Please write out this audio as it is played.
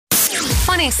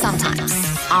Funny sometimes.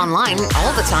 Online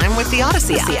all the time with the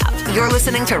Odyssey app. You're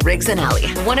listening to Riggs and Alley,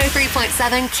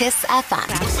 103.7 KISS FM.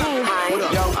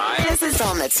 Hi. This is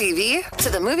on the TV, to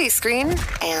the movie screen,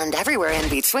 and everywhere in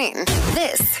between.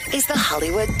 This is the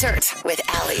Hollywood Dirt with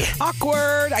Alley.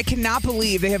 Awkward. I cannot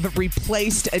believe they have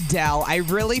replaced Adele. I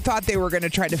really thought they were going to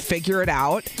try to figure it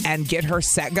out and get her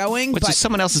set going. But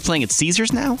someone else is playing at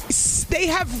Caesars now? They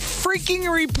have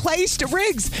freaking replaced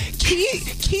Riggs.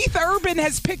 Keith Urban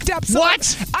has picked up some. What?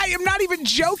 I am not even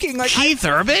joking. Keith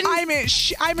Urban?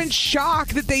 I'm in shock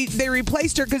that they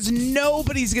replaced her because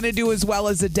nobody's going to do as well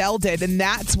as Adele did, and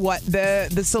that's what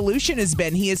the solution has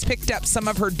been. He has picked up some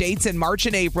of her dates in March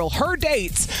and April. Her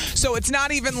dates. So it's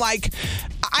not even like,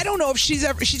 I don't know if she's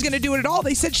going to do it at all.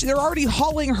 They said they're already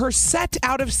hauling her set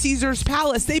out of Caesar's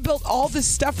Palace. They built all this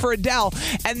stuff for Adele,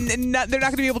 and they're not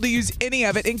going to be able to use any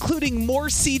of it, including more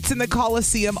seats in the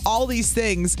Coliseum, all these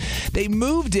things. They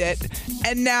moved it,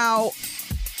 and now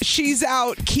she's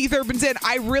out. Keith Urban's in.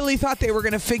 I really thought they were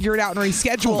going to figure it out and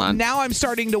reschedule. Now I'm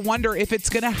starting to wonder if it's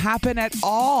going to happen at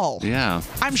all. Yeah.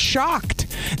 I'm shocked.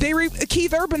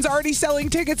 Keith Urban's already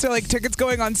selling tickets. They're like, tickets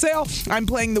going on sale. I'm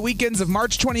playing the weekends of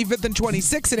March 25th and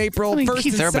 26th and April 1st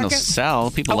Keith and 2nd. Urban will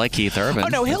sell. People like Keith Urban. Oh,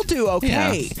 no, he'll do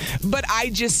okay. Yeah. But I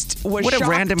just was shocked.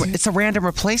 It's a random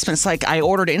replacement. It's like I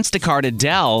ordered Instacart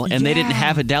Adele, and they didn't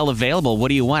have Adele available. What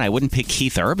do you want? I wouldn't pick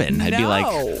Keith Urban. I'd be like,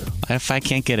 if I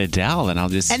can't get Adele, then I'll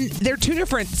just... And they're two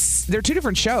different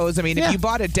shows. I mean, if you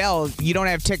bought Adele, you don't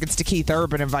have tickets to Keith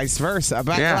Urban and vice versa.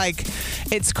 But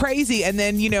it's crazy. And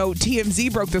then,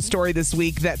 TMZ broke the story this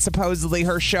week that supposedly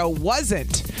her show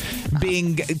wasn't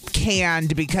being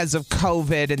canned because of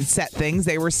COVID and set things.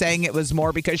 They were saying it was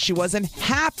more because she wasn't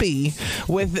happy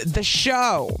with the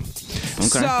show. Okay.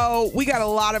 So we got a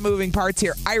lot of moving parts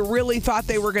here. I really thought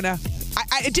they were going to...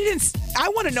 I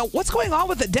want to know what's going on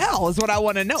with Adele is what I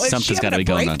want to know. Something's got to be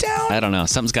going on. I don't know.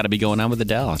 Something's got to be going on with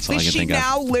Adele. That's all I can think of. Is she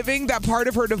now living that part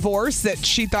of her divorce that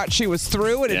she thought she was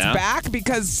through and it's back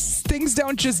because things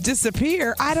don't just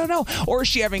disappear? I don't know. Or is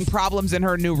she having problems in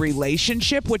her new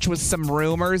relationship, which was some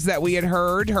rumors that we had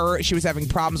heard. She was having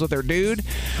problems with her dude.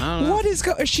 I don't know.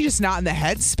 Is she just not in the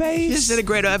headspace? She just did a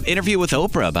great interview with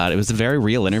Oprah about it. It was a very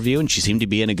real interview, and she seemed to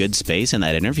be in a good space in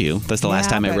that interview. That's the last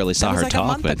time I really saw her talk.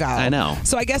 A month ago. I know.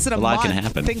 So I guess in a month, can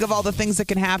happen. Think of all the things that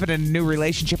can happen in a new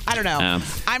relationship. I don't know.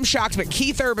 I'm shocked, but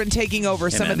Keith Urban taking over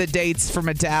some of the dates from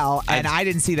Adele, and I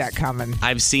didn't see that coming.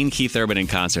 I've seen Keith Urban in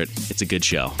concert. It's a good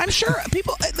show. I'm sure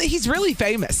he's really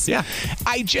famous. Yeah.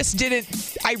 I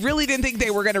really didn't think they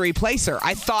were going to replace her.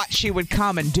 I thought she would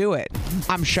come and do it.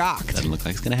 I'm shocked. Doesn't look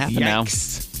like it's going to happen now.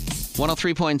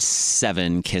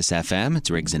 103.7 KISS FM. It's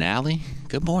Riggs and Alley.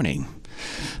 Good morning.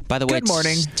 By the way, good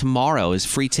morning. Tomorrow is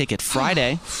Free Ticket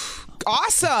Friday.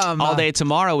 Awesome. All day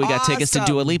tomorrow, we got tickets to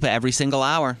Dua Lipa every single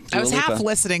hour. I was half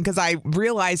listening because I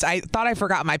realized I thought I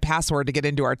forgot my password to get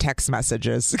into our text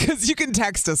messages because you can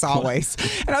text us always.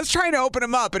 And I was trying to open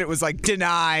them up and it was like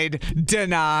denied.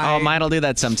 Oh, mine will do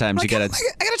that sometimes. Like, I got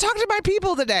to talk to my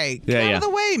people today. Get out of the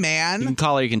way, man. You can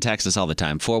call or you can text us all the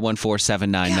time.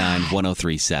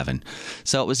 414-799-1037.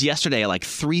 So it was yesterday at like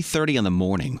 3:30 in the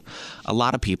morning. A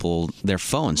lot of people, their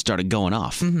phones started going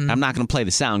off. Mm-hmm. I'm not going to play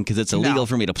the sound because it's illegal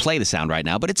for me to play the sound right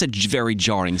now, but it's a very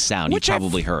jarring sound. Which you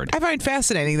probably heard. I find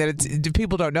fascinating that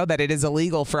people don't know that it is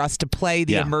illegal for us to play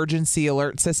the emergency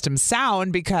alert system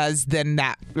sound because then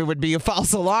it would be a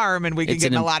false alarm and we could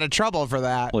get in a lot of trouble for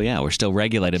that. Well, yeah, we're still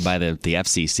regulated by the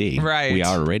FCC. Right. We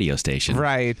are a radio station.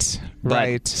 Right.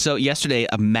 So yesterday,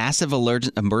 a massive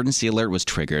emergency alert was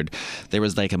triggered. There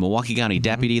was like a Milwaukee County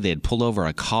deputy. They had pulled over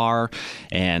a car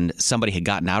and somebody had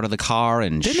gotten out of the car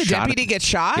and Didn't the deputy get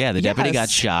shot? Yeah, the deputy got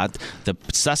shot. The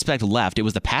suspect left. It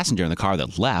was the passenger in the car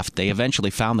that left. They eventually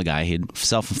found the guy. He had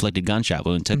self-inflicted gunshot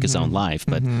wound and took his own life.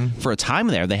 But for a time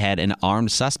there, they had an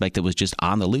armed suspect that was just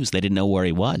on the loose. They didn't know where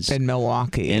he was. In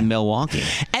Milwaukee. And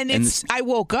I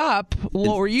woke up.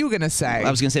 What were you going to say? I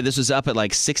was going to say this was up at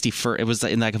like 61st. It was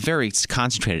in like a very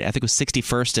concentrated, I think it was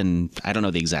 61st and I don't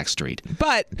know the exact street.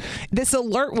 But this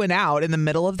alert went out in the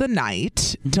middle of the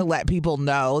night to let people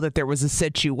know that there was a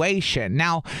situation.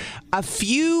 Now, a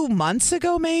few months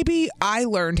ago, maybe, I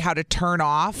learned how to turn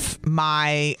off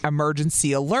my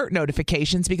emergency alert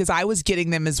notifications because I was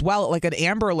getting them as well. Like an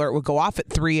Amber Alert would go off at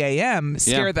 3 a.m.,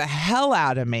 scare the hell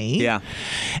out of me. Yeah.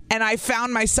 And I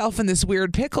found myself in this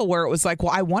weird pickle where it was like,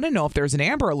 well, I want to know if there's an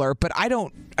Amber Alert, but I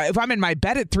don't. If I'm in my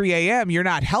bed at 3 a.m., you're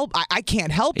not I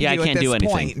can't help you I can't at this do anything.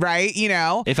 point, right? You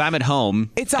know? If I'm at home.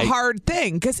 It's a hard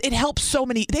thing because it helps so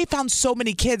many. They found so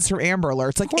many kids through Amber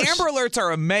Alerts. Like, Amber Alerts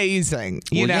are amazing,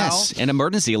 you know? Yes, and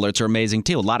emergency alerts are amazing,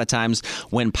 too. A lot of times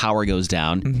when power goes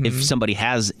down. If somebody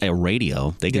has a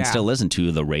radio, they can still listen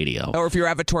to the radio. Or if you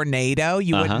have a tornado,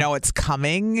 you wouldn't know it's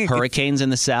coming. Hurricanes in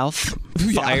the south,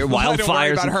 I don't worry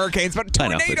wildfires. about hurricanes, but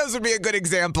tornadoes would be a good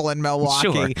example in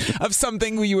Milwaukee of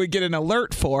something you would get an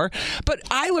alert for. But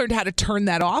I learned how to turn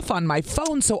that off on my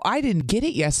phone, so I didn't get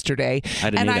it yesterday.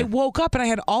 I woke up and I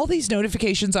had all these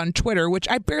notifications on Twitter, which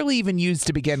I barely even used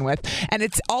to begin with, and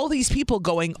it's all these people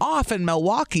going off in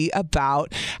Milwaukee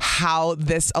about how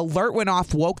this alert went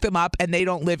off, woke them up, and they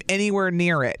don't live anywhere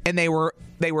near it, and they were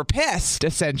pissed,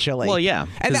 essentially. Well, yeah.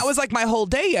 And that was like my whole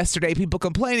day yesterday, people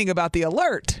complaining about the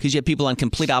alert. Because you have people on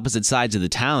complete opposite sides of the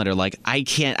town that are like,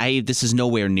 this is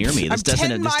nowhere near me. This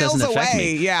doesn't affect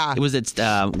me. Yeah. It was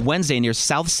Wednesday near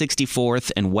South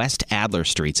 64th and West Adler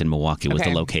Streets in Milwaukee was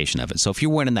the location of it. So if you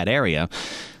weren't in that area,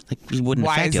 it wouldn't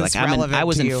affect you. Like I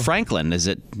was in Franklin. Is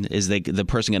the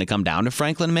person going to come down to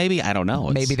Franklin? Maybe, I don't know.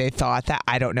 Maybe they thought that.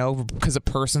 I don't know, because a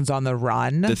person's on the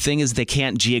run. The thing is, they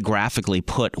can't geographically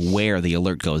put where the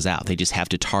alert goes out. They just have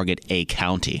to target a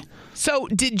county. So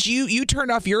did you turn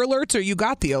off your alerts, or you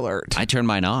got the alert? I turned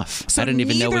mine off. So I didn't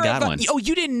even know we got one. Oh,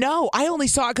 you didn't know? I only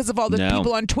saw it because of all the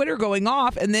people on Twitter going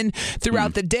off, and then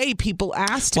throughout the day, people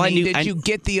asked me, "Did you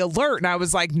get the alert?" And I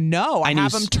was like, "No, I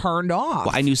have them turned off."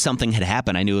 Well, I knew something had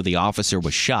happened. I knew the officer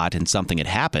was shot and something had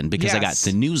happened because I got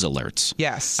the news alerts.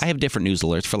 Yes, I have different news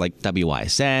alerts for like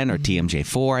WISN or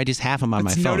TMJ4. I just have them on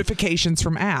my phone. Notifications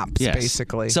from apps,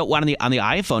 basically. So on the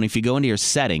iPhone, if you go into your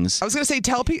settings, I was going to say,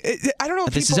 tell people. I don't know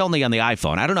if this is only on the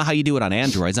iPhone. I don't know how you do it on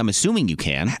Androids. I'm assuming you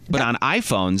can, but on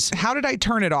iPhones, how did I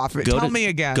turn it off? Tell me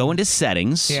again. Go into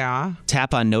settings. Yeah.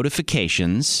 Tap on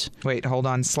notifications. Wait, hold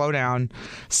on. Slow down.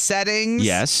 Settings.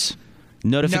 Yes.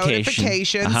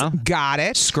 Notifications. Got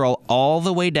it. Scroll all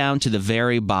the way down to the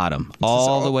very bottom.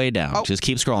 All the way down. Just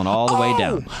keep scrolling all the way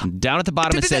down. Down at the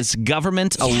bottom, it says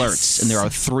government alerts, and there are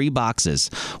 3 boxes.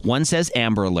 One says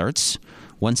Amber Alerts.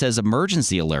 One says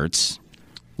emergency alerts,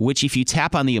 which if you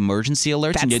tap on the emergency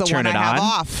alerts and you turn it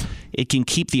on, it can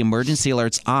keep the emergency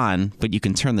alerts on, but you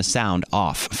can turn the sound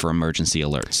off for emergency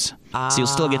alerts. So you'll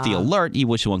still get the alert, you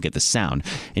wish you won't get the sound.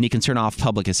 And you can turn off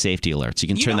public and safety alerts. You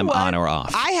can turn them on or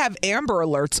off. I have Amber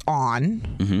Alerts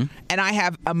on, and I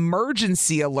have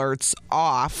emergency alerts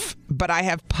off, but I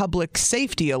have public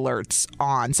safety alerts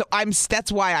on. So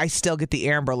that's why I still get the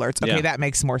Amber Alerts. Okay, that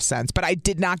makes more sense. But I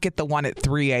did not get the one at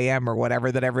 3 a.m. or whatever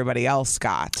that everybody else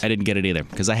got. I didn't get it either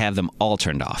because I have them all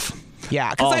turned off.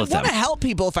 Yeah, because I want to help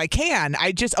people if I can.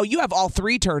 You have all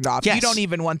 3 turned off. Yes. You don't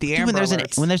even want the Amber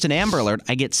Alerts. When there's an Amber Alert,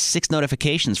 I get 6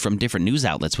 notifications from different news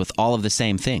outlets with all of the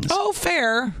same things. Oh,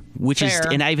 fair.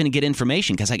 And I even get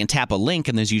information because I can tap a link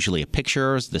and there's usually a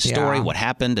picture, the story, what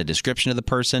happened, a description of the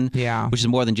person. Yeah. Which is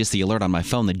more than just the alert on my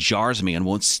phone that jars me and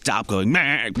won't stop going.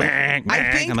 I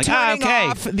think I'm like, turning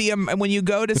off when you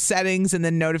go to settings and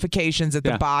then notifications at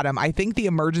the bottom, I think the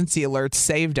emergency alerts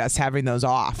saved us having those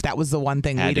off. That was the one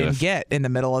thing we didn't get in the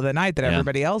middle of the night that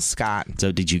everybody else got.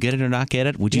 So did you get it or not get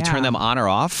it? Would you turn them on or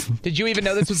off? Did you even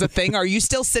know this was a thing? Are you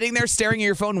still sitting there staring at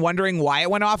your phone wondering why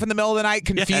it went off in the middle of the night?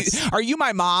 Confused? Yes. Are you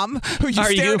my mom? Are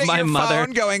you my your mother?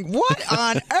 Phone going, what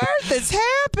on earth is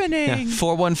happening?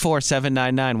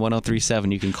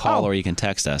 414-799-1037. You can call or you can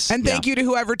text us. And thank you to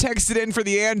whoever texted in for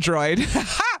the Android.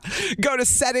 Go to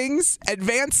settings,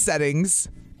 advanced settings,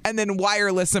 and then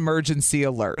wireless emergency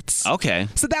alerts. Okay.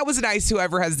 So that was nice,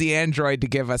 whoever has the Android, to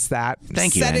give us that.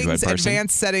 Thank you, Android person.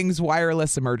 Advanced settings,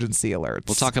 wireless emergency alerts.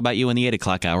 We'll talk about you in the 8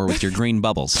 o'clock hour with your green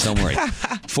bubbles. Don't worry.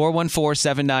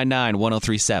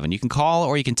 414-799-1037. You can call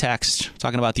or you can text,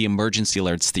 talking about the emergency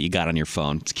alerts that you got on your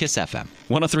phone. It's Kiss FM.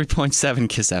 103.7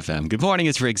 Kiss FM. Good morning,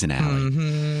 it's Riggs and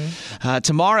Alley.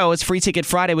 Tomorrow is Free Ticket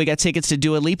Friday. We got tickets to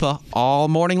Dua Lipa all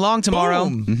morning long tomorrow.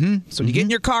 So when you get in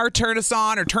your car, turn us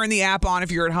on or turn the app on if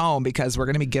you're at home, because we're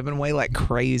going to be giving away like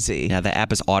crazy. Yeah, the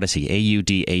app is Audacy,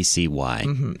 Audacy.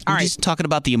 All right. Just talking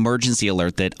about the emergency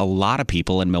alert that a lot of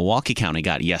people in Milwaukee County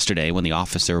got yesterday when the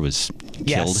officer was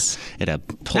killed at a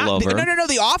pullover. No.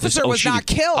 The officer was not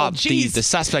killed. The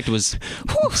suspect was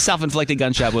self-inflicted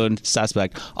gunshot wound.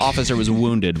 Officer was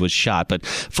wounded, was shot. But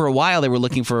for a while, they were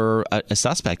looking for a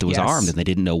suspect that was armed, and they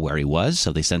didn't know where he was.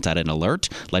 So they sent out an alert,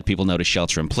 let people know to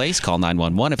shelter in place, call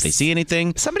 911 if they see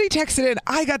anything. Somebody texted in,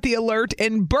 I got the alert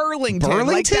in Burlington.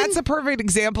 Like, that's a perfect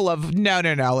example of no,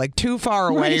 like too far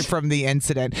away from the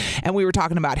incident. And we were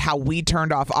talking about how we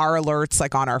turned off our alerts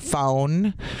like on our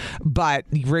phone, but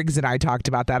Riggs and I talked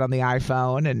about that on the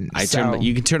iPhone. And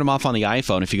you can turn them off on the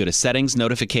iPhone if you go to settings,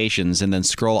 notifications, and then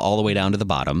scroll all the way down to the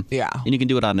bottom. Yeah. And you can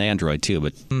do it on Android too.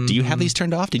 But do you have these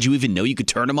turned off? Did you even know you could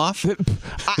turn them off?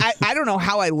 I don't know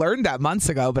how I learned that months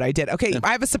ago, but I did. Okay,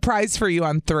 I have a surprise for you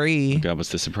on 3. God, what's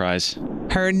the surprise?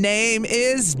 Her name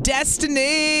is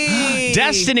Destiny.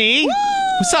 Destiny! Woo!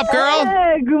 What's up, girl?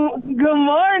 Hey, good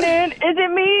morning. Is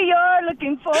it me you're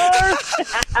looking for?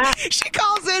 She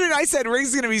calls in and I said,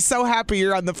 Rig's going to be so happy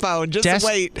you're on the phone. Just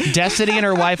wait. Destiny and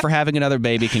her wife are having another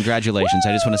baby. Congratulations.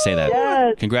 I just want to say that.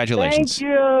 Yes. Congratulations.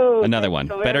 Thank you. Another one.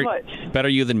 Thank you very much. Better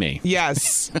you than me.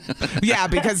 Yes. Yeah,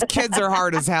 because kids are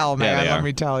hard as hell, man. Yeah, Let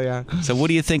me tell you. So what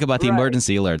do you think about the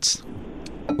emergency alerts?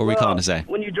 What were we calling to say?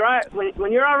 When you drive,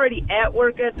 when you're already at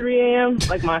work at 3 a.m.,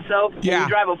 like myself, when you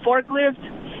drive a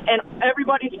forklift and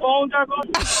everybody's phones are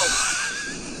going.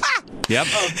 Yep.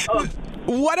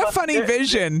 What a funny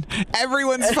vision.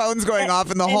 Everyone's phone's going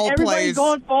off in the whole everybody's place.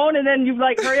 going phone, and then you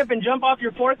hurry up and jump off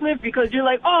your forklift because you're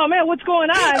like, oh man, what's going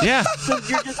on? Yeah. Because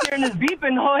you're just hearing this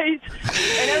beeping noise,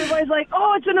 and everybody's like,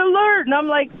 oh, it's an alert, and I'm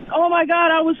like, oh my god,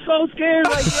 I was so scared,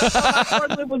 like I thought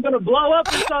my forklift was gonna blow up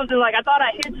or something. Like I thought I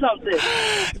hit something.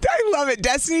 I love it.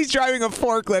 Destiny's driving a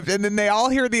forklift, and then they all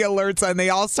hear the alerts, and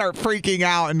they all start freaking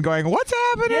out and going, what's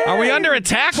happening? Are we under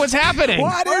attack? What's happening?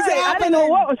 What is I happening? didn't know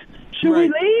what was. Should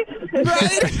we leave?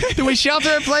 Right? Do we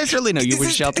shelter in place or no? You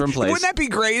would shelter in place. Wouldn't that be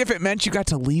great if it meant you got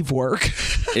to leave work?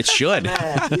 It should.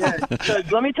 Yeah.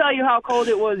 'Cause let me tell you how cold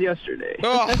it was yesterday.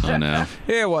 Oh, no.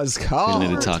 it was We cold.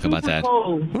 don't need to talk about that.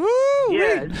 Cold. Woo,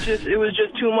 Yeah, it was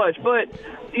just too much. But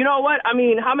you know what? I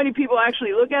mean, how many people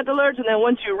actually look at the alerts and then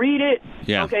once you read it,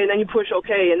 okay, then you push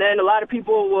okay, and then a lot of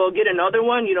people will get another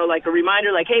one, like a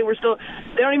reminder, like, hey, we're still.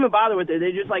 They don't even bother with it.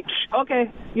 They just like,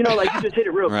 okay, like you just hit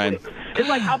it real quick. It's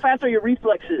like how fast are your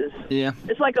reflexes? Yeah.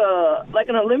 It's like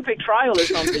an Olympic trial or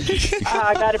something.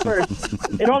 I got it first.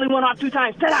 It only went off 2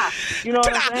 times. Ta-da! You know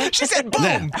what I'm saying? She said,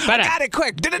 boom, I got it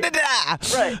quick. Da-da-da-da.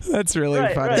 Right. That's really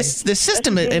funny. Right. The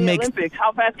system, That's it makes. Olympics.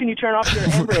 How fast can you turn off your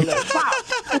Amber Alert? Wow.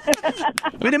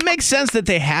 I mean, it makes sense that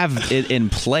they have it in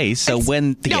place, so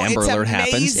when the Amber Alert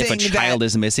happens, if a child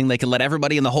is missing, they can let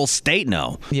everybody in the whole state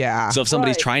know. Yeah. So if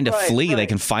somebody's trying to flee, they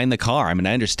can find the car. I mean,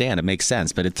 I understand. It makes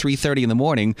sense. But at 3:30 in the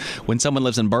morning, when someone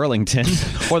lives in Burlington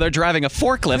or they're driving a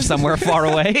forklift somewhere far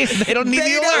away, they don't need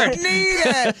the alert.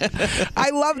 They don't need it. I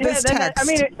love this text. I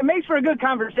mean, it makes for a good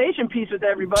conversation piece with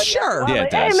everybody. Sure. Yeah, it like,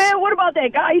 does. Hey, man, what about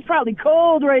that guy? He's probably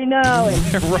cold right now.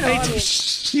 And, Right.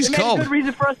 He's He's cold. a good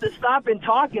reason for us to stop and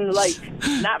talk and,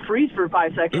 not freeze for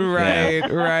 5 seconds.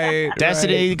 Right.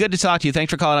 Destiny, good to talk to you.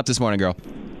 Thanks for calling up this morning, girl.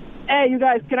 Hey, you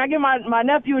guys, can I give my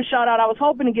nephew a shout-out? I was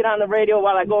hoping to get on the radio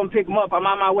while I go and pick him up. I'm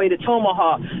on my way to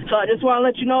Tomaha. So I just want to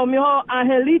let you know, mijo,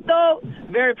 Angelito,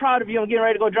 very proud of you. I'm getting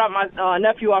ready to go drop my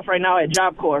nephew off right now at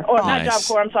Job Corps. Or not Job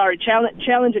Corps, I'm sorry,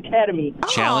 Challenge Academy.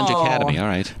 Challenge Academy, all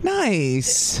right.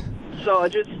 Nice. So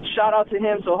just shout out to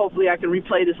him, so hopefully I can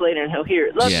replay this later and he'll hear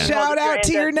it. Love you. Shout out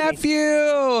to your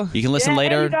nephew. You can listen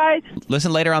later. Hey, you guys.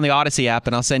 Listen later on the Odyssey app,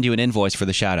 and I'll send you an invoice for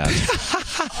the shout-out.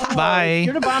 Bye.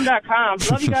 You'reTheBomb.com.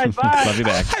 Love you guys. Bye. Love you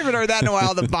back. I haven't heard that in a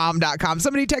while, thebomb.com.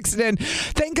 Somebody texted in,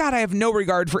 thank God I have no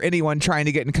regard for anyone trying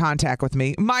to get in contact with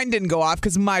me. Mine didn't go off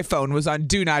because my phone was on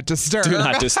Do Not Disturb. Do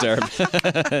not disturb.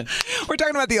 We're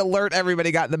talking about the alert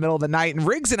everybody got in the middle of the night, and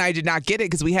Riggs and I did not get it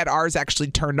because we had ours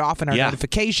actually turned off in our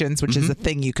notifications, which is a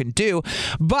thing you can do.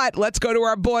 But let's go to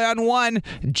our boy on one,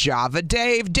 Java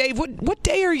Dave. Dave, what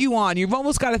day are you on? You've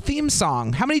almost got a theme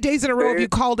song. How many days in a row have you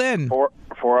called in?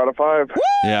 4 out of 5. Woo!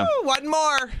 Yeah. One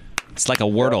more. It's like a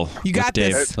Wordle. You got with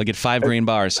Dave. this. Like at 5 green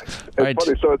bars. It's All right.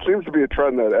 funny. So it seems to be a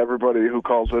trend that everybody who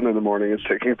calls in the morning is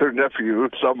taking their nephew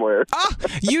somewhere.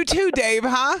 You too, Dave,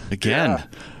 huh? Again.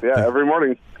 Yeah, every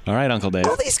morning. All right, Uncle Dave.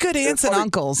 All these good aunts and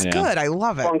uncles. Yeah. Good, I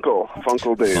love it.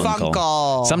 Funkle Dave.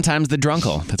 Funkle. Sometimes the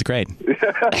drunkle. That's great.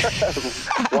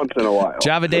 Once in a while.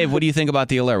 Java Dave, what do you think about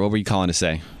the alert? What were you calling to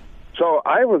say? So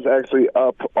I was actually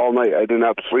up all night. I did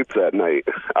not sleep that night.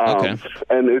 Okay.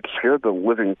 And it scared the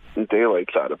living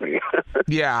daylights out of me.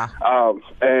 Yeah.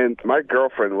 And my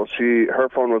girlfriend, her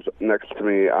phone was next to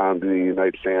me on the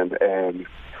nightstand, and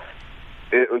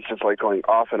it was just like going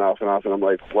off and off and off, and I'm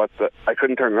like, what the? I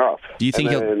couldn't turn it off. Do you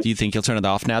think he'll turn it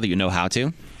off now that you know how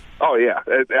to? Oh, yeah.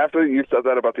 After you said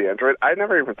that about the Android, I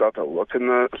never even thought to look in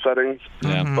the settings.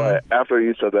 Yeah. But after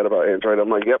you said that about Android, I'm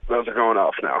like, yep, those are going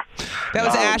off now. That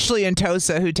was Ashley and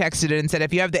Tosa who texted in and said,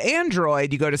 if you have the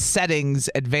Android, you go to settings,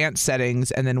 advanced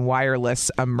settings, and then wireless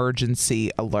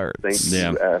emergency alerts. Thank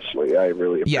you, Ashley. I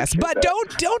really appreciate Yes, but that.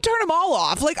 don't turn them all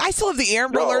off. Like, I still have the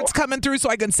Amber Alerts coming through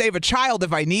so I can save a child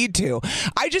if I need to.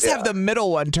 I just have the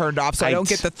middle one turned off so I don't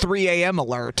get the 3 a.m.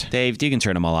 alert. Dave, you can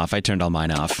turn them all off. I turned all mine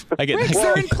off. Riggs,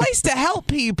 they're in place to help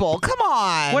people. Come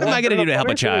on. What am I going to do to help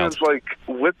a child? It's like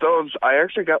with those, I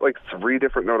actually got like 3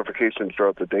 different notifications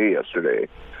throughout the day yesterday.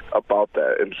 about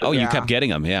that incident. Oh, you kept getting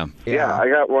them, yeah. Yeah, I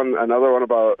got another one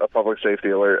about a public safety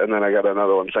alert, and then I got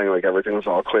another one saying like everything was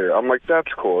all clear. I'm like,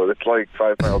 that's cool. It's like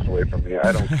 5 miles away from me.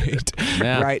 I don't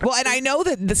Right. Well, and I know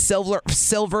that the silver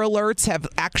alerts have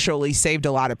actually saved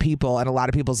a lot of people and a lot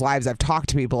of people's lives. I've talked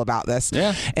to people about this.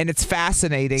 Yeah. And it's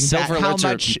fascinating Silver how alerts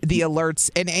much the alerts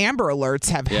and Amber alerts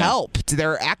have helped.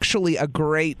 They're actually a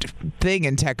great thing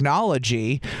in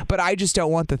technology, but I just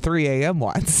don't want the 3 a.m.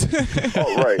 ones.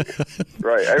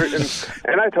 Right.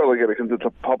 And I totally get it because it's a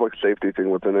public safety thing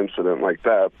with an incident like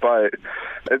that. But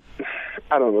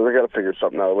I don't know. They got to figure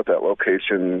something out with that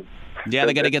location. Yeah,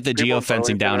 they got to get the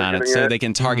geofencing down on it so they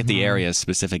can target the areas,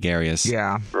 specific areas.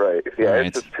 Yeah. Right. Yeah, Right.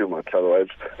 it's just too much otherwise.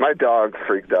 My dog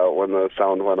freaked out when the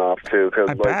sound went off, too. Cause,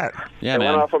 I bet. Yeah, it man.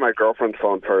 went off on my girlfriend's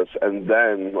phone first, and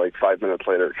then, like, 5 minutes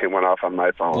later, it went off on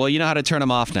my phone. Well, you know how to turn them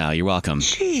off now. You're welcome.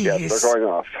 Jeez. Yes, they're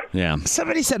going off. Yeah.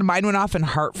 Somebody said mine went off in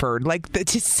Hartford. Like,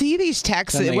 to see these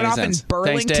texts, Doesn't it make went off any in sense.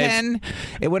 Thanks, Dave. Burlington.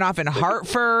 It went off in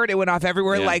Hartford. It went off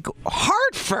everywhere. Yeah. Like,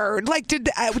 Hartford? Like, did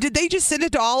they just send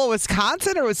it to all of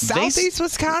Wisconsin or was Southeast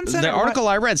Wisconsin? The or what? article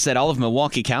I read said all of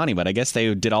Milwaukee County, but I guess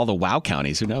they did all the WOW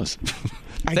counties. Who knows?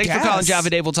 Thanks for calling, Java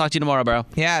Dave. We'll talk to you tomorrow, bro.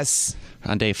 Yes.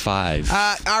 On day 5.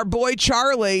 Our boy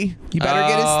Charlie. You better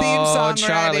get his theme song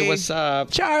Charlie, ready. what's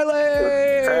up? Charlie.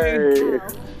 Hey.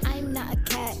 I'm not a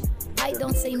cat. I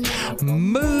don't say meow.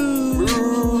 Moo.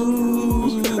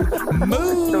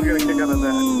 Still get a kick out of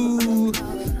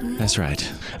that. That's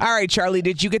right. All right, Charlie,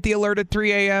 did you get the alert at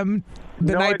 3 a.m.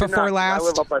 the No, I night did before not. last? I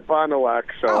live up by Fond du Lac,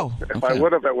 so if I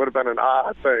would have, it would have been an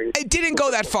odd thing. It didn't go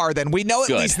that far then. We know at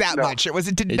Good. least that much.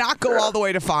 It did not go all the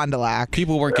way to Fond du Lac.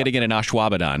 People weren't getting it in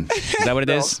Ashwaubenon. Is that what it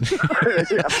is?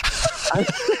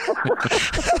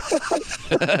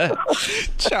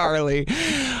 Charlie.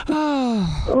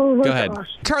 Oh my Go ahead. gosh.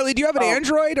 Charlie, do you have an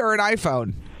Android or an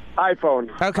iPhone? iPhone.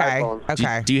 Okay. iPhone.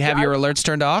 Okay. Do you have your alerts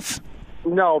turned off?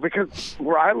 No, because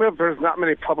where I live, there's not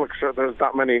many public. There's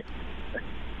not many.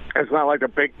 It's not like a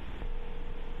big.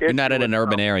 You're not in an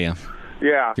urban area.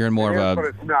 Yeah. You're in more of a. But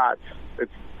it's not.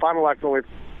 It's Fond du Lac's only.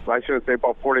 I shouldn't say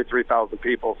about 43,000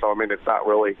 people. So I mean, it's not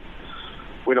really.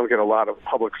 We don't get a lot of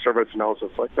public service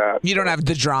announcements like that. You don't have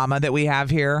the drama that we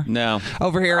have here? No.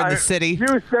 Over here in the city? You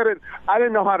said it. I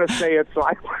didn't know how to say it, so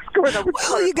I was going to.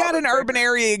 Well, you got an urban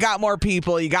area, you got more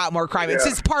people, you got more crime. It's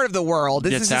just part of the world.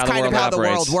 This It's is how just the kind of world how the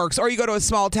operates. world works. Or you go to a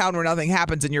small town where nothing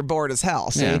happens and you're bored as hell.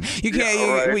 So Yeah. you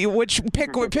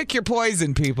can't. Pick your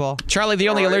poison, people. Charlie, the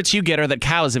only alerts you get are that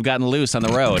cows have gotten loose on the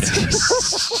road.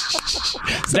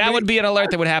 That would be an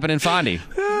alert that would happen in Fondy.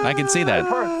 I can see that.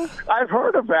 I've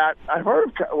heard of that.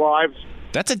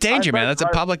 That's a danger, man. That's a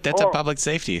public. That's a Oh. public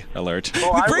safety alert.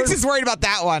 Briggs is worried about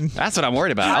that one. That's what I'm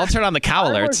worried about. I'll turn on the cow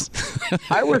alerts.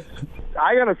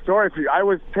 I got a story for you. I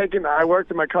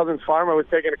worked at my cousin's farm. I was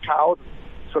taking a cow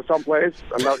to someplace,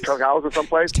 cows to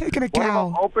someplace. Taking a cow.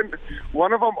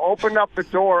 One of them opened up the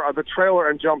door of the trailer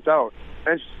and jumped out.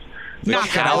 And Knock it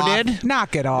cow off. did?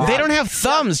 Knock it off. They don't have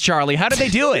thumbs, Charlie. How did they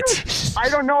do it? I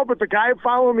don't know, but the guy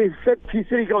following me,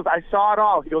 he goes, I saw it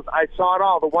all. He goes, I saw it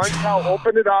all. The one cow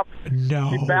opened it up. No.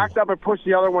 He backed up and pushed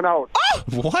the other one out.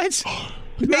 What?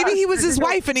 Maybe he was his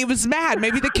wife and he was mad.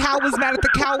 Maybe the cow was mad at the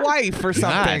cow wife or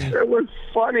something. God. It was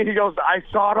funny. He goes, I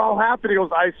saw it all happen. He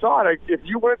goes, I saw it. If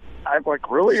you went, I'm like,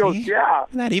 really? He goes, yeah.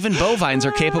 That even bovines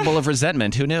are capable of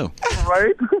resentment. Who knew?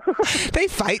 Right? They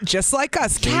fight just like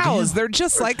us. Cows, they're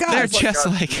just like us. They're just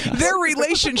like us. Their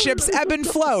relationships ebb and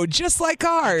flow, just like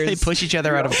ours. They push each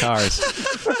other out of cars,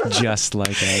 just like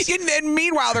us. And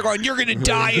meanwhile, they're going, you're going to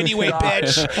die anyway,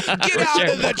 bitch. Get out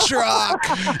of the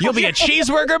truck. You'll be a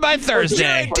cheeseburger by You're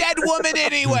Thursday. a dead woman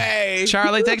anyway.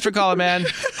 Charlie, thanks for calling, man.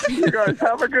 You guys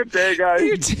have a good day, guys.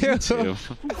 You too.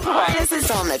 This is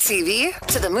on the TV,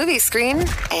 to the movie screen,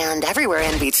 and everywhere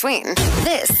in between.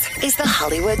 This is the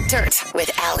Hollywood Dirt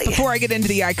with Allie. Before I get into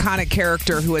the iconic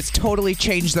character who has totally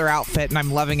changed their outfit, and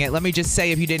I'm loving it, let me just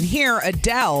say, if you didn't hear,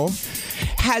 Adele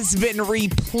has been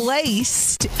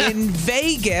replaced in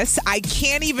Vegas. I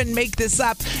can't even make this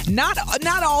up. Not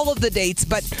all of the dates,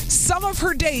 but some of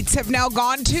her dates have now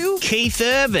gone to Keith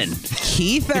Urban.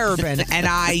 Keith Urban, and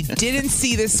I didn't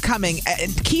see this coming.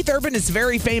 Keith Urban is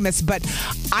very famous, but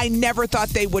I never thought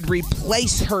they would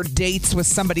replace her dates with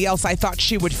somebody else. I thought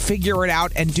she would figure it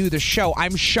out and do the show.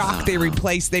 I'm shocked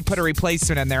they put a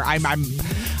replacement in there. I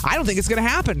don't think it's going to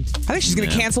happen. I think she's going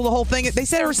to cancel the whole thing. They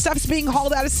said her stuff's being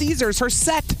hauled out of Caesars, her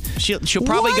set. She'll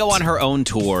probably go on her own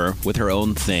tour with her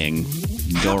own thing.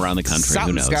 go around the country.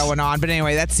 Something's Who knows? going on. But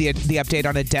anyway, that's the update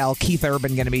on Adele. Keith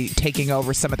Urban going to be taking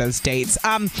over some of those dates.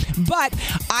 But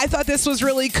I thought this was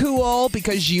really cool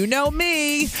because you know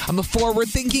me. I'm a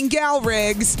forward-thinking gal,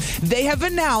 Riggs. They have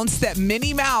announced that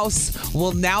Minnie Mouse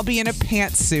will now be in a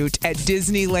pantsuit at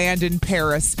Disneyland in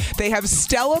Paris. They have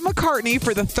Stella McCartney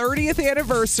for the 30th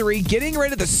anniversary getting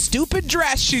rid of the stupid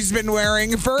dress she's been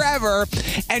wearing forever,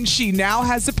 and she now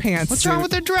has a pantsuit. What's wrong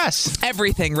with her dress?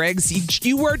 Everything, Riggs.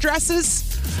 You wear dresses?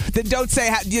 Then don't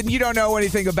say you don't know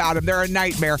anything about them. They're a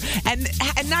nightmare. And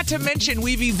not to mention,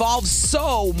 we've evolved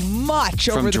so much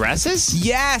over From dresses?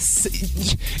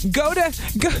 Yes.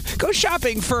 Go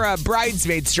shopping for a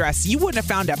bridesmaid's dress. You wouldn't have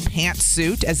found a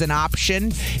pantsuit as an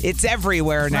option. It's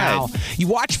everywhere now. Right. You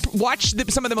watch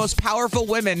some of the most powerful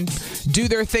women do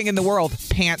their thing in the world.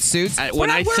 Pantsuits. We're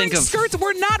not wearing skirts.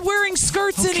 We're not wearing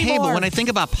skirts anymore. Okay, but when I think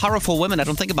about powerful women, I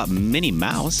don't think about Minnie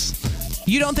Mouse.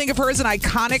 You don't think of her as an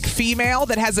iconic female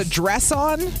that has a dress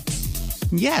on?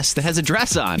 Yes, that has a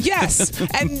dress on. Yes,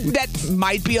 and that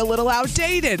might be a little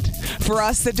outdated for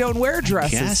us that don't wear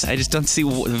dresses. Yes, I just don't see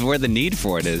where the need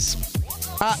for it is.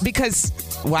 Because,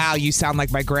 wow, you sound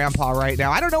like my grandpa right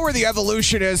now. I don't know where the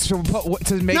evolution is to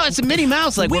make. No, it's a Minnie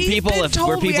Mouse, like where people have to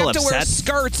wear upset.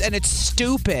 skirts, and it's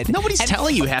stupid. Nobody's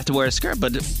telling you have to wear a skirt,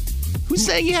 but who's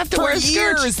saying you have to wear a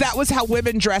skirt? For years, that was how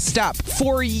women dressed up.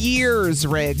 For years,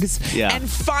 Riggs. Yeah. And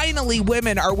finally,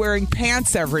 women are wearing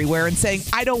pants everywhere and saying,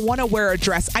 I don't want to wear a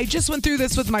dress. I just went through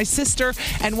this with my sister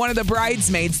and one of the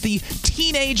bridesmaids, the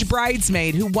teenage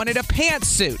bridesmaid who wanted a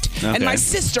pantsuit. Okay. And my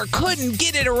sister couldn't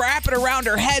get it to wrap it around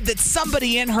her head that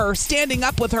somebody in her, standing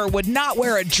up with her, would not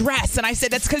wear a dress. And I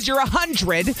said, that's because you're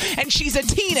 100 and she's a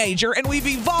teenager and we've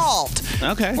evolved.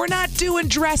 Okay. We're not doing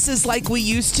dresses like we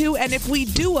used to. And if we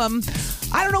do them,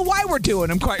 I don't know why we're doing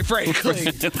them, quite frankly.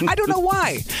 I don't know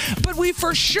why. But we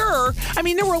for sure, I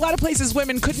mean, there were a lot of places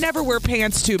women could never wear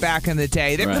pants to back in the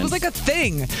day. It was like a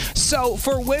thing. So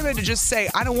for women to just say,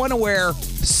 I don't want to wear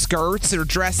skirts or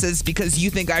dresses because you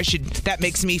think I should, that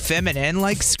makes me feminine,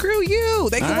 like, screw you.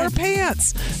 They can wear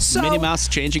pants. So Minnie Mouse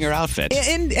changing her outfit.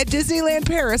 At Disneyland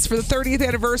Paris for the 30th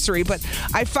anniversary. But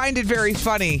I find it very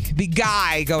funny. The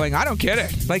guy going, I don't get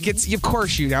it. Like, it's, of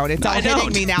course you don't. It's all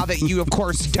hitting me now that you, of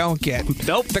course, don't get.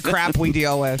 Nope. The crap we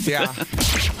deal with, yeah.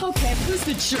 Okay, who's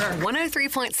the jerk?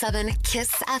 103.7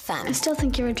 KISS FM. I still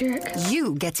think you're a jerk.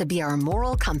 You get to be our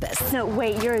moral compass. No,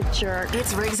 wait, you're a jerk.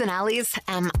 It's Riggs and Allie's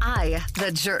Am I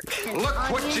the Jerk? Look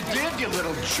what you did, you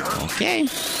little jerk. Okay.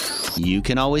 You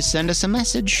can always send us a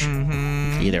message.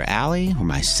 Either Allie or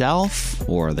myself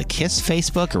or the KISS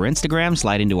Facebook or Instagram.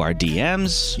 Slide into our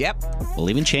DMs. Yep. We'll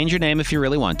even change your name if you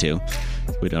really want to.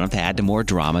 We don't have to add to more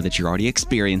drama that you're already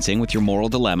experiencing with your moral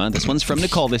dilemma. This one's from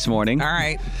Nicole this morning. All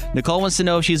right. Nicole wants to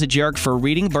know if she's a jerk for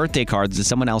reading birthday cards to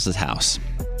someone else's house.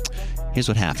 Here's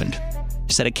what happened.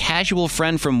 She said a casual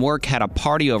friend from work had a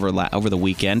party over the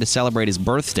weekend to celebrate his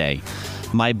birthday.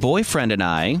 My boyfriend and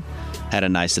I had a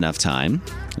nice enough time.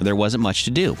 There wasn't much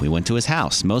to do. We went to his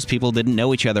house. Most people didn't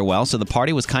know each other well, so the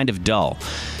party was kind of dull.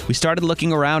 We started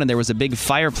looking around, and there was a big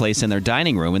fireplace in their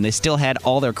dining room, and they still had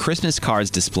all their Christmas cards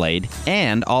displayed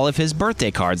and all of his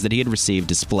birthday cards that he had received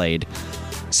displayed.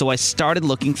 So I started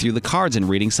looking through the cards and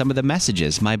reading some of the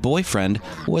messages. My boyfriend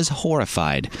was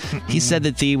horrified. He said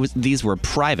that these were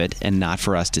private and not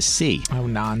for us to see. Oh,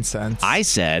 nonsense. I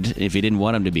said if he didn't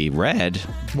want them to be read,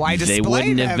 why display they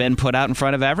wouldn't them? have been put out in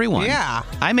front of everyone. Yeah.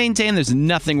 I maintain there's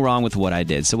nothing wrong with what I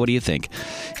did. So what do you think?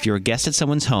 If you're a guest at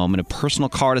someone's home and a personal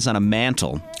card is on a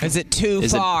mantle, is it too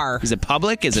far? Is it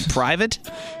public? Is it private?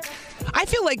 I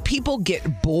feel like people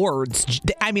get boards.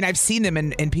 I mean, I've seen them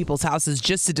in people's houses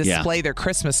just to display their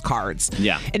Christmas cards.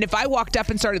 Yeah. And if I walked up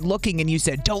and started looking and you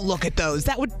said, don't look at those,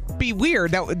 that would be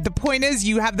weird. The point is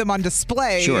you have them on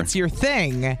display. Sure. It's your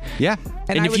thing. Yeah.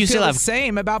 And I if would you feel still the have,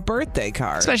 same about birthday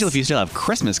cards. especially if you still have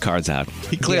Christmas cards out.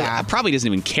 He clearly probably doesn't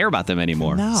even care about them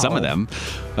anymore. No. Some of them.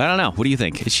 I don't know. What do you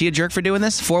think? Is she a jerk for doing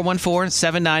this?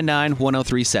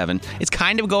 414-799-1037. It's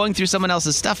kind of going through someone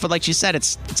else's stuff, but like she said,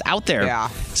 it's out there. Yeah.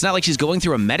 It's not like she's going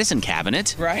through a medicine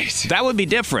cabinet. Right. That would be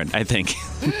different, I think.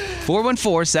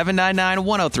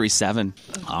 414-799-1037.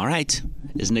 All right.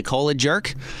 Is Nicole a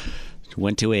jerk?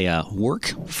 Went to a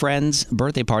work friend's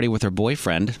birthday party with her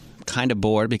boyfriend. Kind of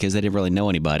bored because they didn't really know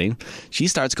anybody. She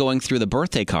starts going through the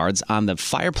birthday cards on the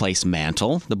fireplace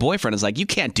mantle. The boyfriend is like, you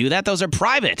can't do that. Those are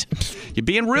private. You're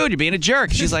being rude. You're being a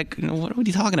jerk. She's like, what are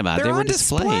you talking about? They're They were on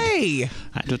displayed. display.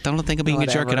 I don't think I'm being a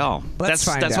jerk at all. Let's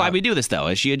find That's why out. we do this, though.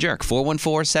 Is she a jerk?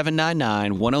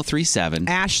 414-799-1037.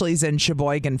 Ashley's in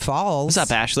Sheboygan Falls.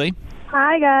 What's up, Ashley?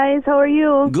 Hi, guys. How are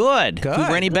you? Good. Good. If we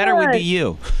were any better, we'd be Good.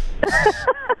 you.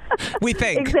 We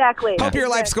think. Exactly. Hope your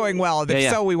life's going well. If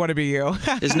so, we want to be you.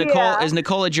 Is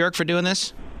Nicole a jerk for doing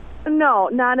this? No,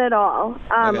 not at all.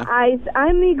 Okay.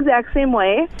 I'm the exact same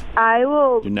way.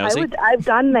 You're nosy? I've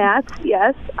done that.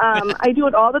 Yes. I do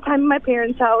it all the time in my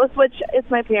parents' house, which is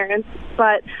my parents.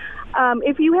 But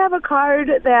if you have a card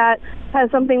that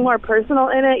has something more personal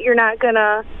in it, you're not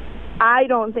gonna. I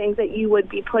don't think that you would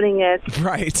be putting it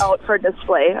out for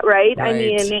display, right? I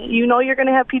mean, you're going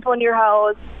to have people in your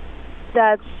house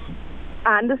that's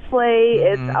on display.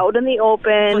 It's out in the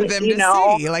open. For them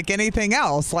to see, like anything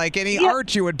else, like any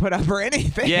art you would put up or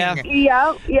anything.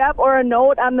 Yeah. Yep. Or a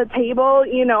note on the table,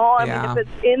 I mean, if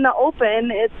it's in the open,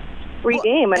 it's free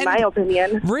game, in my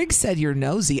opinion. Riggs said you're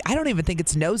nosy. I don't even think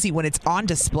it's nosy when it's on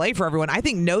display for everyone. I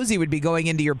think nosy would be going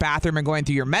into your bathroom and going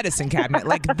through your medicine cabinet.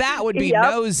 Like, that would be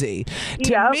nosy.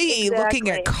 To me, looking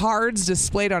at cards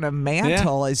displayed on a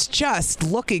mantle is just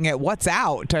looking at what's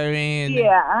out. I mean...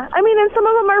 Yeah. I mean, and some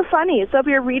of them are funny. So if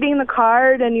you're reading the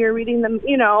card and you're reading them,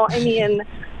 I mean...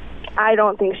 I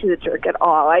don't think she's a jerk at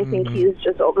all. I think he's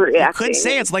just overreacting. You could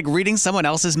say it's like reading someone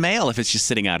else's mail if it's just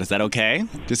sitting out. Is that okay?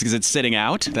 Just because it's sitting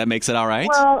out, that makes it all right?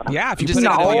 Well, yeah, if you put it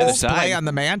on the display on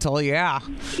the mantle, it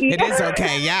is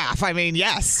okay. Yeah, I mean,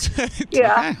 yes.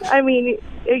 Yeah, I mean,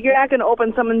 you're not going to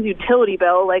open someone's utility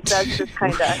bill. Like, that's just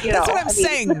kind of, That's what I'm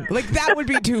saying. Like, that would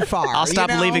be too far. I'll stop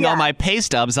leaving all my pay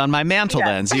stubs on my mantle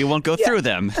then, so you won't go through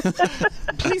them.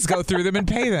 Please go through them and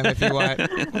pay them if you want.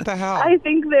 What the hell? I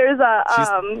think there's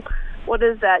a, what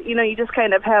is that? You just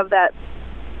kind of have that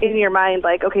in your mind,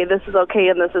 like, okay, this is okay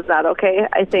and this is not okay.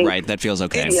 I think that feels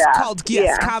okay. It's called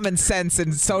common sense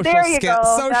and social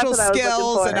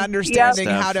skills and understanding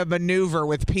how to maneuver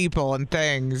with people and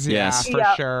things. Yes, for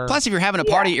sure. Plus, if you're having a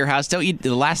party at your house, the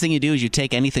last thing you do is you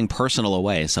take anything personal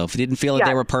away. So if you didn't feel that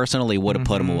they were personal, you would have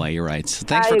put them away. You're right. So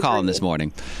thanks for calling this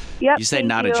morning. Yep, you say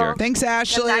not a jerk. Thanks,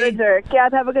 Ashley. Not a jerk. Yeah,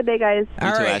 have a good day, guys. You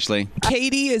too, Ashley.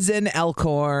 Katie is in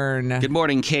Elkhorn. Good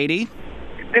morning, Katie.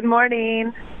 Good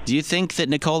morning. Do you think that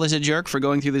Nicole is a jerk for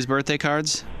going through these birthday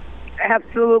cards?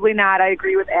 Absolutely not. I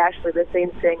agree with Ashley, the same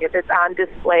thing. If it's on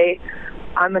display,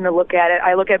 I'm going to look at it.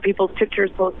 I look at people's pictures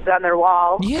posted on their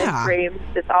wall. Yeah. Frames.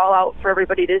 It's all out for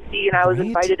everybody to see, and I was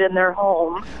invited in their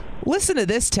home. Listen to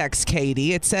this text,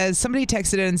 Katie. It says, somebody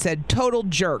texted in and said, total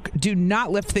jerk. Do not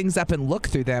lift things up and look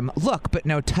through them. Look, but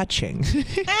no touching.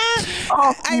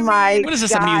 My What is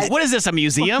this, what is this, a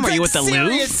museum? Are you at the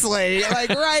Louvre? Seriously.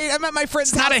 I'm at my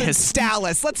friend's house in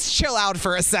Dallas. Let's chill out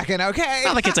for a second, okay? It's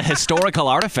not like it's a historical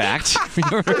artifact.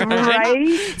 Right?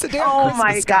 It's a damn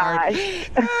Christmas card.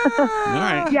 All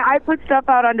right. Yeah, I put stuff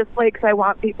out on display because I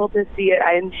want people to see it.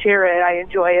 I share it. I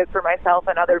enjoy it for myself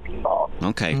and other people.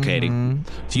 Okay, Katie.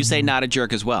 So you say not a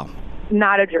jerk as well?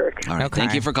 Not a jerk. All right.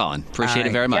 Thank you for calling. Appreciate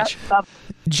it very much. Yep.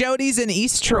 Jody's in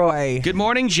East Troy. Good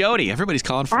morning, Jody. Everybody's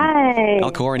calling from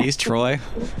Elkhorn, East Troy.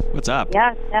 What's up?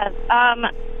 Yes.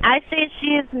 I say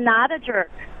she's not a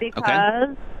jerk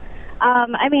because,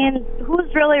 I mean,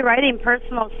 who's really writing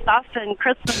personal stuff and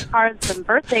Christmas cards and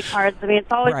birthday cards? I mean,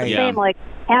 it's always the same, like,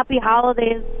 happy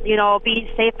holidays, be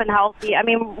safe and healthy. I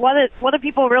mean, what are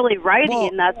people really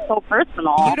writing that's so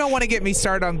personal? You don't want to get me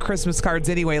started on Christmas cards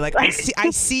anyway. Like, I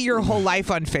see your whole life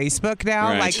on Facebook now.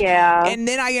 Right. Like, and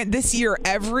then this year,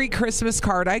 every Christmas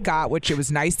card I got, which it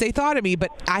was nice they thought of me,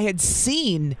 but I had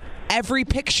seen every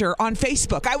picture on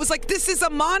Facebook. I was like, this is a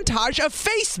montage of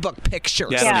Facebook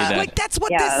pictures. Yeah. Like, that's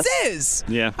what this is.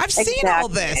 Yeah. I've seen all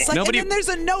this. Like, and then there's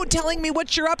a note telling me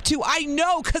what you're up to. I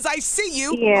know because I see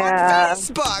you on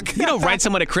Facebook. You don't write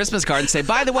someone a Christmas card and say,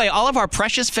 by the way, all of our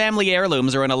precious family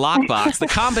heirlooms are in a lockbox. The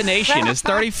combination is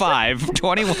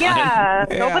 3521. Yeah.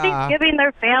 Nobody's giving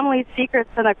their family secrets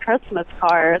in a Christmas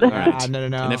card. All right. No.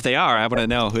 And if they are, I want to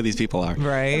know who these people are.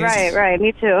 Right.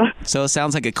 Me too. So it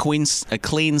sounds like a clean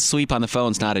sweep on the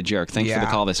phone's not a jerk. Thanks for the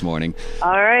call this morning.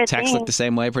 All right. Text looked the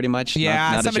same way pretty much?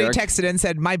 Yeah, not somebody a jerk? texted in and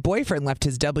said, my boyfriend left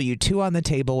his W-2 on the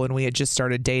table when we had just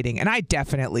started dating, and I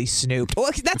definitely snooped. Well,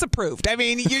 that's approved. I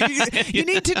mean, you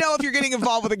need to know if you're getting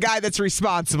involved with a guy that's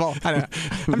responsible. I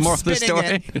don't know. Moral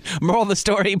of the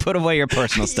story, put away your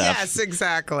personal stuff. Yes,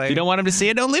 exactly. If you don't want him to see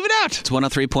it, don't leave it out. It's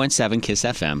 103.7 KISS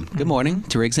FM. Good morning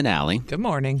to Riggs and Alley. Good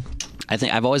morning.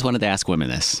 I've always wanted to ask women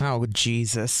this. Oh,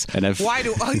 Jesus. And and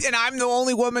I'm the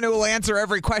only woman who will answer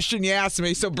every question you ask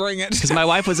me, so bring it. Because my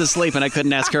wife was asleep and I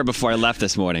couldn't ask her before I left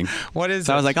this morning. What is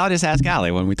So I was like, I'll just ask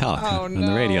Allie when we talk on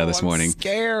the radio this morning. I'm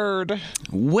scared.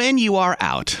 When you are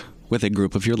out with a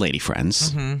group of your lady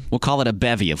friends, we'll call it a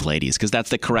bevy of ladies, because that's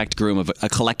the correct group of a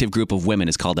collective group of women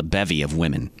is called a bevy of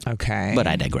women. Okay. But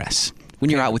I digress. When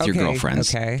you're out with your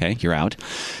girlfriends, okay, you're out.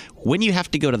 when you have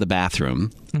to go to the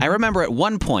bathroom, I remember at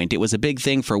one point it was a big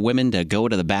thing for women to go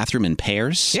to the bathroom in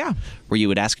pairs. Yeah. Where you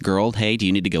would ask a girl, hey, do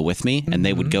you need to go with me? And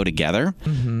they would go together.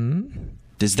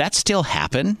 Does that still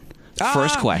happen?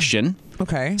 First question.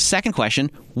 Okay. Second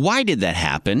question, why did that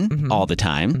happen all the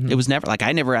time? It was never like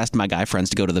I never asked my guy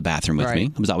friends to go to the bathroom with me.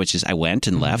 It was always just I went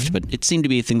and left, but it seemed to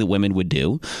be a thing that women would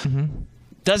do.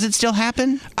 Does it still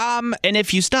happen? And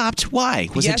if you stopped, why?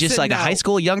 Was it just like a high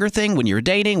school younger thing when you were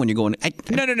dating, when you're going...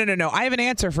 No. I have an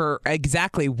answer for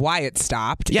exactly why it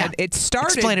stopped. Yeah. And it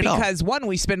started because, one,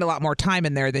 we spend a lot more time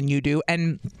in there than you do,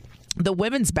 and... The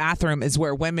women's bathroom is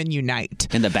where women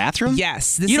unite. In the bathroom?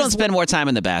 Yes. You don't spend more time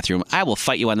in the bathroom. I will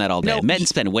fight you on that all day. No, Men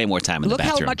spend way more time in the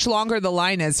bathroom. Look how much longer the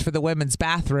line is for the women's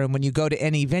bathroom when you go to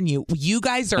any venue. You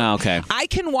guys are... okay. I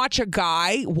can watch a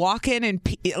guy walk in and...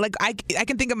 Like, I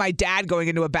can think of my dad going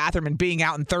into a bathroom and being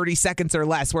out in 30 seconds or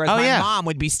less, whereas my mom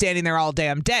would be standing there all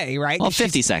damn day, right? Well,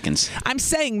 50 seconds. I'm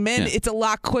saying, men, it's a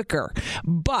lot quicker.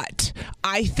 But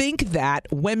I think that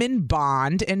women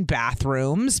bond in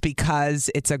bathrooms because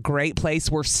it's a great place.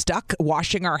 We're stuck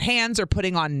washing our hands or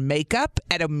putting on makeup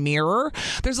at a mirror.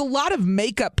 There's a lot of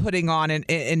makeup putting on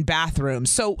in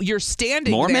bathrooms. So you're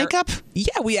standing More there. makeup?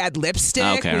 Yeah, we add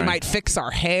lipstick. We might fix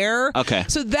our hair. Okay.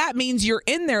 So that means you're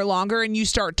in there longer and you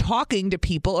start talking to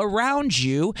people around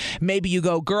you. Maybe you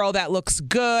go, girl, that looks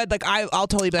good. Like I'll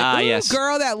totally be like, ooh,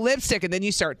 girl, that lipstick. And then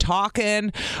you start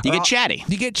talking. You get chatty.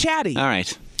 You get chatty. All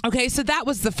right. Okay, so that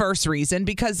was the first reason,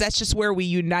 because that's just where we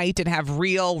unite and have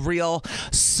real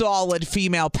solid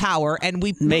female power, and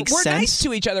we're nice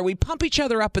to each other. We pump each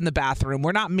other up in the bathroom.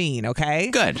 We're not mean,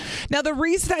 okay? Good. Now, the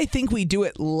reason I think we do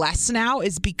it less now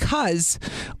is because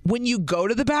when you go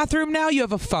to the bathroom now, you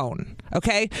have a phone,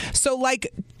 okay? So,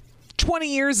 like...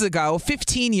 20 years ago,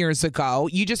 15 years ago,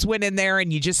 you just went in there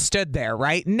and you just stood there,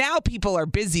 right? Now people are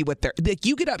busy with their... Like,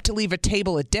 you get up to leave a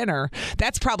table at dinner,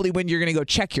 that's probably when you're going to go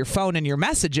check your phone and your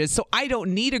messages. So I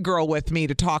don't need a girl with me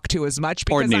to talk to as much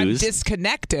because I'm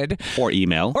disconnected. Or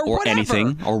email. Or whatever. Anything.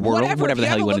 Or Wordle. Whatever the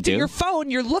hell you want to do. Your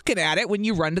phone, you're looking at it when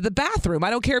you run to the bathroom.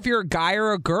 I don't care if you're a guy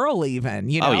or a girl even,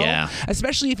 you know? Oh, yeah.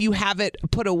 Especially if you have it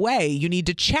put away, you need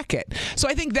to check it. So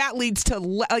I think that leads to...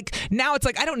 Like, now it's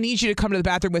like, I don't need you to come to the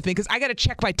bathroom with me because I got to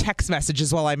check my text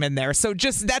messages while I'm in there. So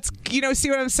just that's, see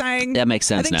what I'm saying? That makes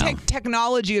sense I think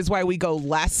technology is why we go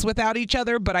less without each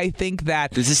other, but I think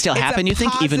that... Does this still happen, you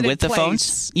think, even with the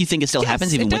phones? You think it still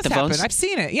happens even with the phones? I've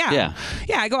seen it, yeah.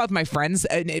 Yeah, I go out with my friends,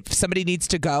 and if somebody needs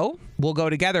to go, we'll go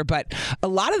together. But a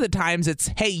lot of the times it's,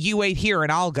 hey, you wait here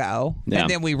and I'll go. And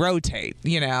then we rotate,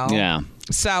 Yeah.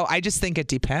 So I just think it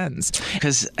depends.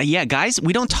 Because, guys,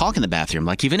 we don't talk in the bathroom.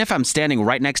 Like, even if I'm standing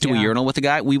right next to a urinal with a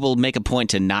guy, we will make a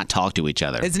point to not talk to each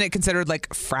other. Isn't it considered,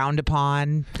 like, frowned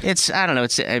upon? I don't know.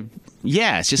 It's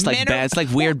just like it's like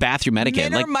weird bathroom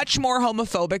etiquette. Men are much more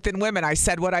homophobic than women. I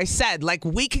said what I said. Like,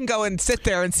 we can go and sit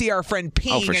there and see our friend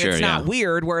peeing and it's not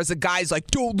weird, whereas a guy's like,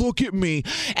 don't look at me.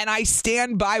 And I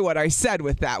stand by what I said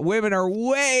with that. Women are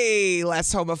way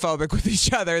less homophobic with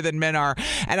each other than men are,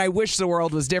 and I wish the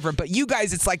world was different. But you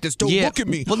guys, it's like this, don't look at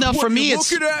me. Well, no, for me,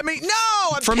 it's... looking at me? No,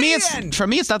 I'm for peeing.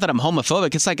 me, it's not that I'm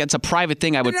homophobic. It's like it's a private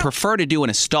thing I would prefer to do in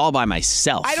a stall by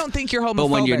myself. I don't think you're homophobic. But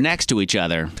when you're next to each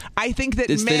other... I think that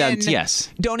men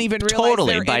don't even realize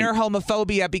their inner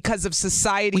homophobia because of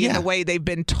society and the way they've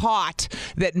been taught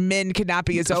that men cannot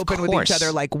be as open with each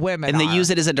other like women And they use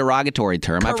it as a derogatory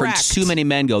term. Correct. I've heard too many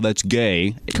men go, that's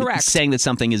gay. Correct. Saying that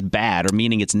something is bad or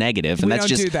meaning it's negative. And We that's don't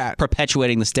just do that.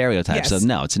 perpetuating the stereotype. Yes. So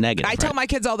no, it's a negative. I tell my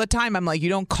kids all the time, I'm like, you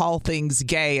don't call things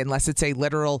gay unless it's a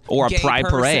literal or a gay pride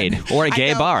person. parade or a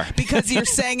gay bar. Because you're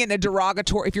saying it in a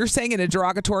derogatory. If you're saying it in a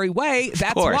derogatory way,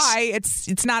 that's why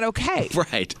it's not okay.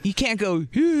 Right. You can't go,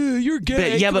 you're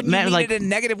gay. But men mean like it in a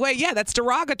negative way. Yeah, that's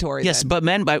derogatory. Yes, then. but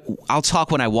men. I'll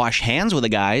talk when I wash hands with the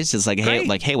guys. It's like,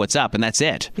 hey, what's up, and that's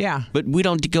it. Yeah. But we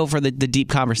don't go for the deep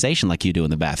conversation like you do in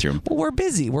the bathroom. Well, we're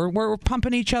busy. We're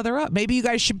pumping each other up. Maybe you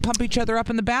guys should pump each other up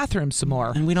in the bathroom some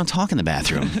more. And we don't talk in the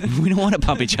bathroom. We don't want to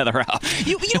pump each other up.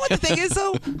 You know what the thing is,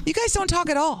 though? You guys don't talk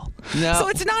at all. No. So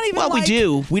it's not even Well, like, we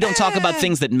do. We don't talk about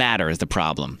things that matter is the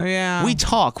problem. Yeah. We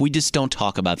talk. We just don't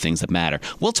talk about things that matter.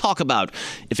 We'll talk about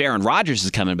if Aaron Rodgers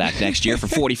is coming back next year for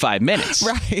 45 minutes.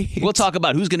 Right. We'll talk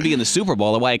about who's going to be in the Super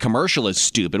Bowl and why a commercial is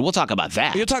stupid. We'll talk about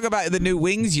that. You'll talk about the new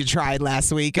wings you tried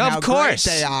last week and of how course.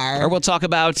 great they are. Or we'll talk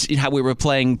about how we were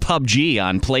playing PUBG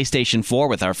on PlayStation 4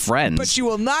 with our friends. But you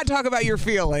will not talk about your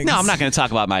feelings. No, I'm not going to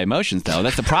talk about my emotions, though.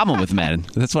 That's the problem with men.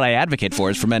 That's what I advocate for,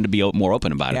 is for men to be more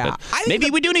open about it. But maybe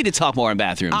we do need to talk more in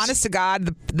bathrooms. Honest to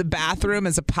God, the bathroom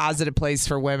is a positive place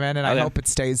for women, and I hope it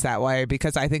stays that way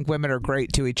because I think women are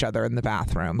great to each other in the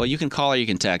bathroom. Well, you can call or you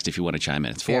can text. text if you want to chime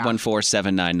in. It's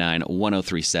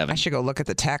 414-799-1037. I should go look at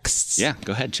the texts. Yeah,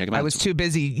 go ahead. Check them out. I was too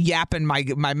busy yapping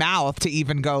my mouth to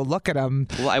even go look at them.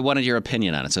 Well, I wanted your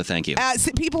opinion on it, so thank you.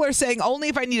 People are saying only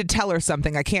if I need to tell her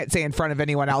something. I can't say in front of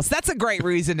anyone else. That's a great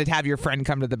reason to have your friend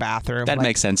come to the bathroom. That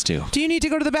makes sense, too. Do you need to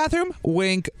go to the bathroom?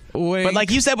 Wink, wink. But like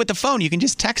you said with the phone, you can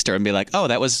just text her and be like, oh,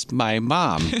 that was my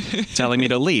mom telling me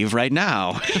to leave right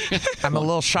now. I'm a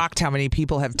little shocked how many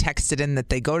people have texted in that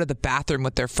they go to the bathroom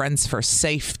with their friends for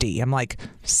safety. I'm like,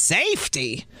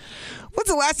 safety? When's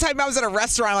the last time I was at a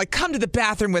restaurant? Like, come to the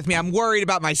bathroom with me. I'm worried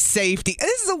about my safety.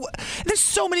 There's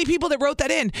so many people that wrote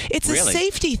that in. It's a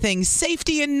safety thing.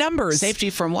 Safety in numbers. Safety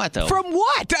from what, though? From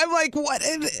what? I'm like, what?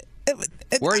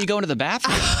 Where are you going to the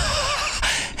bathroom?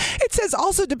 It says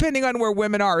also depending on where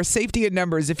women are, safety in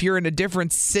numbers if you're in a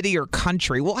different city or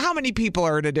country. Well, how many people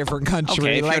are in a different country?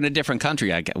 Okay, if you're in a different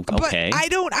country, okay. But I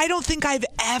don't think I've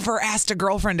ever asked a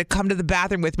girlfriend to come to the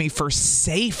bathroom with me for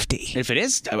safety. If it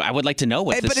is, I would like to know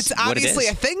But it's obviously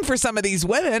a thing for some of these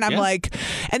women. I'm like,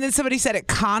 and then somebody said at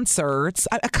concerts.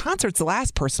 A concert's the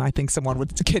last person I think someone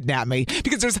would kidnap me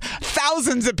because there's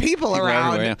thousands of people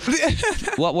around.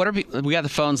 What are we got the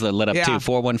phones that lit up too?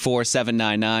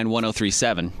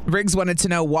 414-799-1037. Riggs wanted to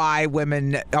know why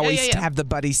women always have the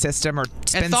buddy system or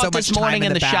spend so much this morning time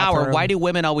in the bathroom. shower. Why do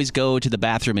women always go to the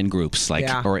bathroom in groups,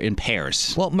 or in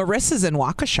pairs? Well, Marissa's in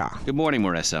Waukesha. Good morning,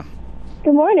 Marissa.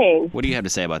 Good morning. What do you have to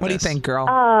say about this? What do you think, girl?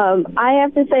 I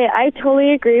have to say I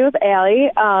totally agree with Allie.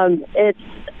 It's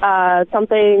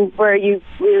something where you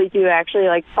really do actually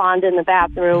like bond in the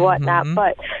bathroom and whatnot,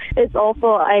 but it's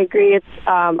also, I agree, it's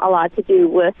a lot to do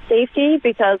with safety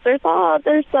because there's a lot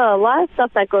of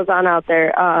stuff that goes on out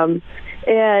there.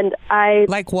 And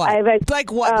like what?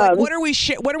 Like what are we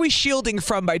shielding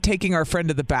from by taking our friend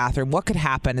to the bathroom? What could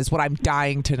happen is what I'm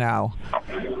dying to know.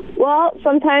 Well,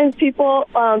 sometimes people,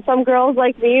 some girls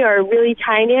like me are really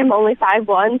tiny. I'm only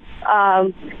 5'1",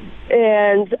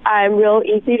 and I'm real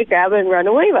easy to grab and run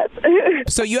away with.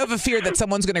 So you have a fear that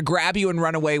someone's going to grab you and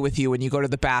run away with you when you go to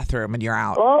the bathroom and you're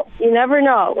out? Well, you never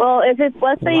know. Well, if it's,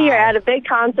 let's say you're at a big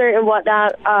concert and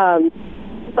whatnot,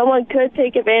 someone could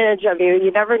take advantage of you. You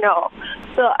never know.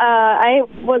 So I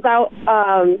was out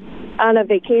on a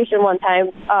vacation one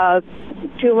time.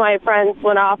 Two of my friends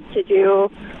went off to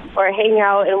hang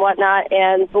out and whatnot,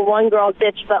 and the one girl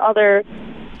ditched the other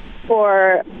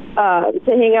to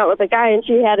hang out with a guy, and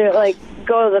she had to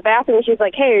go to the bathroom. She's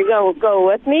like, "Hey, you're gonna go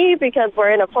with me because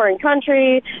we're in a foreign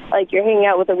country. Like, you're hanging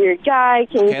out with a weird guy.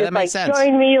 Can you just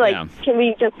join me? Can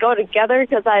we just go together?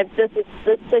 Because this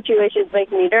situation's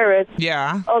making me nervous."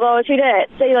 Yeah. Although she didn't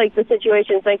say the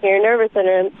situation's making her nervous,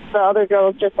 and the other girl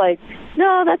was just like,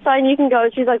 "No, that's fine. You can go."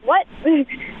 And she's like, "What?"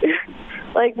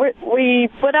 We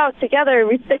put out together,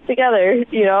 we stick together,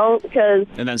 because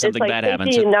and then something bad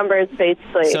happens. So, numbers,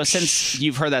 basically. So since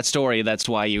you've heard that story, that's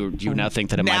why you now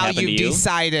think that it might happen to you? Now you've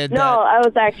decided. No, I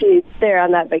was actually there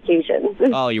on that vacation.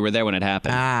 Oh, you were there when it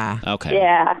happened. Okay.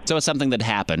 Yeah. So it's something that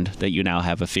happened that you now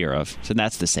have a fear of. So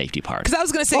that's the safety part. Because I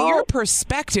was going to say, your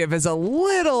perspective is a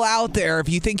little out there if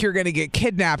you think you're going to get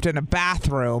kidnapped in a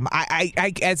bathroom. I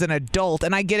as an adult,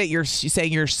 and I get it, you're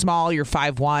saying you're small, you're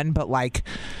 5'1", but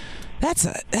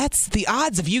that's the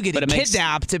odds of you getting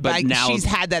kidnapped. She's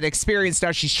had that experience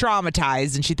now. She's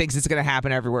traumatized, and she thinks it's going to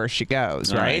happen everywhere she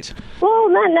goes, right? Well,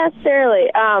 not necessarily.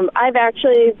 I've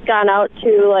actually gone out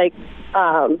to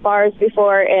bars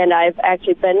before, and I've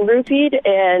actually been roofied.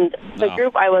 And the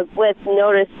group I was with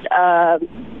noticed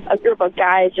a group of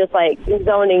guys just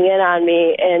zoning in on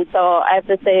me. And so I have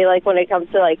to say, when it comes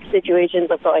to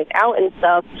situations of going out and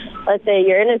stuff, let's say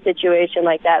you're in a situation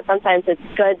like that, sometimes it's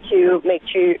good to make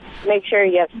sure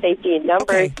you have safety in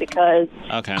numbers because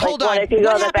hold on. If you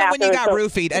what happened when you got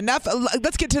roofied? Enough.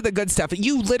 Let's get to the good stuff.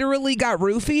 You literally got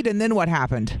roofied, and then what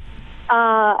happened?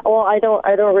 Well, I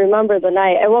don't remember the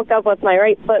night. I woke up with my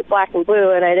right foot black and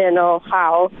blue, and I didn't know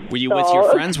how. Were you with your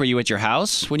friends? Were you at your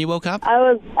house when you woke up?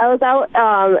 I was out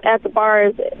at the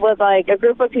bars with a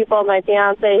group of people. My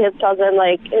fiance, his cousin,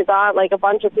 his aunt, a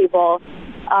bunch of people,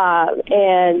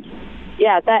 and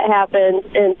yeah, that happened.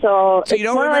 And so you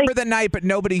don't remember the night, but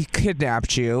nobody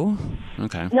kidnapped you.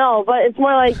 Okay. No, but it's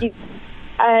more I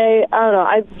don't know.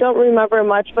 I don't remember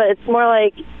much, but it's more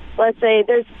let's say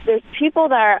there's people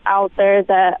that are out there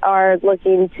that are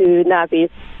looking to not be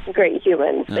great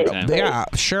humans. Basically. Yeah,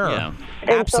 sure. Yeah. And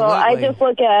absolutely. so I just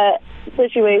look at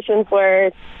situations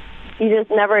where you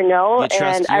just never know,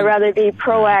 and I'd rather be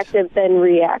proactive than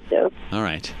reactive. All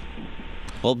right.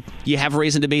 Well, you have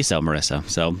reason to be so, Marissa.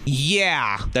 So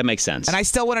yeah, that makes sense. And I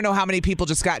still want to know how many people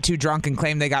just got too drunk and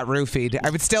claimed they got roofied.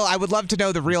 I would love to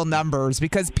know the real numbers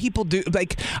because people do.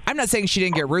 Like, I'm not saying she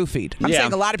didn't get roofied. I'm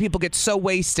saying a lot of people get so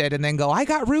wasted and then go, I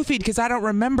got roofied because I don't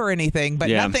remember anything, but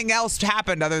nothing else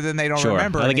happened other than they don't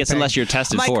remember. I think it's unless you're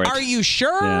tested for it. Are you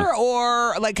sure,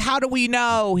 or like how do we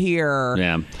know here?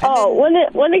 Yeah.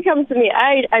 When it comes to me,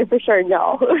 I for sure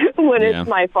know when it's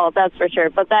my fault. That's for sure.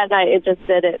 But that night it just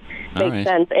didn't make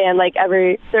sense, and like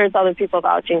there's other people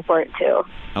vouching for it too.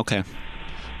 Okay.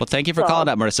 Well, thank you for calling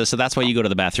up, Marissa. So that's why you go to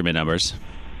the bathroom in numbers.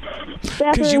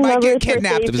 Because you might get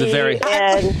kidnapped. It was a very.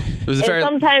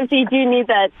 Sometimes you do need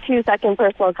that 2-second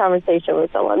personal conversation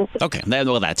with someone. Okay,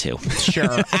 well, that too. Sure,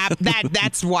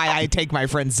 that's why I take my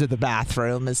friends to the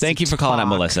bathroom. Thank you for calling up,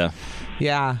 Melissa.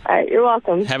 Yeah. All right, you're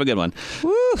welcome. Have a good one.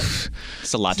 Woo.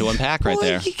 It's a lot to unpack right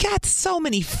there. You got so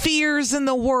many fears in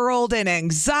the world and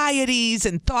anxieties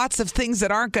and thoughts of things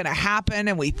that aren't going to happen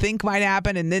and we think might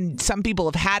happen. And then some people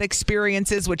have had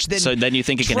experiences, which then. So then you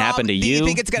think it can happen to you? You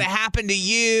think it's going to happen to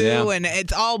you. Yeah. And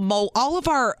it's all of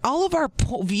our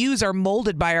views are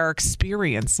molded by our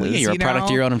experiences. Well, yeah, you're a product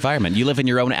of your own environment. You live in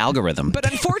your own algorithm.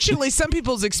 But unfortunately, some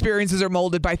people's experiences are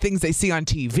molded by things they see on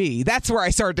TV. That's where I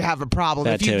start to have a problem.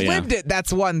 If you've lived it,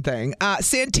 that's one thing.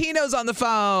 Santino's on the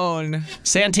phone.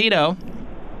 Santino.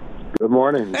 Good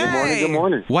morning. Hey. Good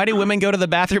morning. Why do women go to the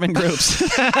bathroom in groups?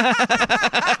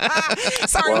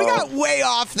 Sorry, we got way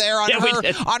off there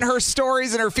on her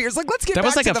stories and her fears. Like, let's get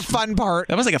back to the fun part.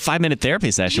 That was like a 5-minute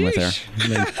therapy session with her.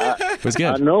 It was good.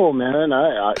 I know, man.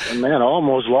 I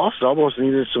almost lost it. I almost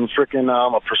needed some freaking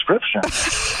a prescription.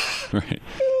 Right.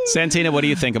 Santino, what do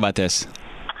you think about this?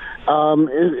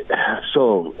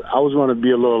 So I was going to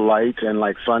be a little light and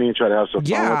like funny and try to have some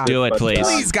fun with it. Do it, please.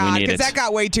 Please, God, because that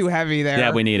got way too heavy there.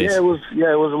 Yeah, we need it. Yeah, it was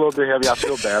a little bit heavy. I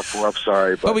feel bad for it. I'm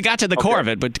sorry. But we got to the core of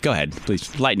it, but go ahead.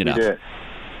 Please, lighten it up. Did.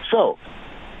 So,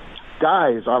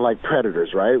 guys are like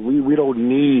predators, right? We don't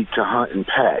need to hunt in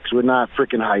packs. We're not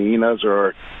freaking hyenas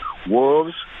or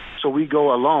wolves. So we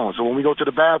go alone. So when we go to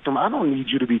the bathroom, I don't need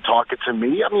you to be talking to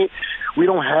me. I mean, we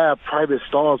don't have private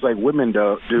stalls like women do.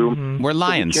 Mm-hmm. We're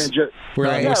lions. So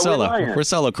we're solo. We're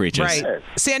solo creatures. Right.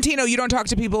 Santino, you don't talk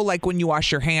to people like when you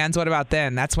wash your hands. What about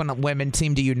then? That's when women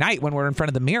seem to unite, when we're in front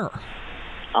of the mirror.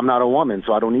 I'm not a woman,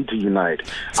 so I don't need to unite.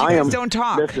 So you guys don't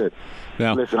talk.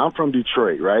 Listen, I'm from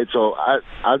Detroit, right? So I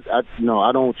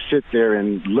don't sit there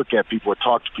and look at people or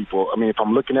talk to people. I mean, if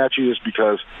I'm looking at you, it's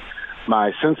because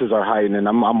my senses are heightened and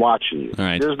I'm watching you. All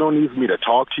right. There's no need for me to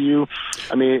talk to you.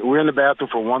 I mean, we're in the bathroom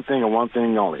for one thing and one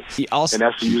thing only, and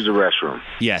that's to use the restroom.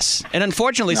 Yes. And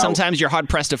unfortunately, sometimes you're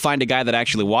hard-pressed to find a guy that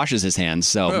actually washes his hands,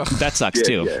 so that sucks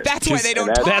too. Yeah. That's why they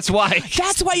don't talk. That's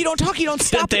why you don't talk. You don't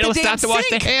stop They don't stop to wash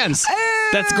their hands.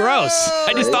 That's gross.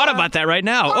 I just thought about that right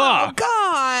now. Oh,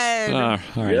 God.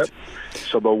 All right. Yep.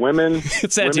 So, but women need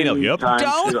time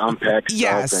to unpack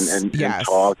stuff and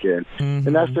talk, and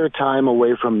that's their time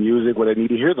away from music where they need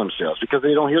to hear themselves because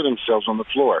they don't hear themselves on the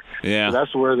floor. Yeah. So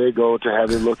that's where they go to have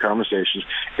their little conversations.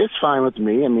 It's fine with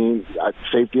me. I mean,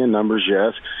 safety in numbers,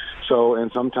 yes. So, and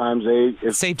sometimes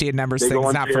safety in numbers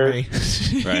things not for me.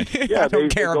 Right. Yeah, I don't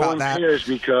care about that. Pairs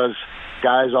because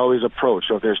guys always approach.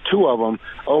 So if there's two of them,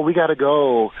 we got to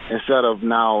go, instead of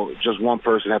now just one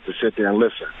person have to sit there and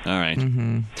listen. All right.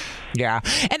 Mm-hmm. Yeah.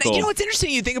 And cool. You know, it's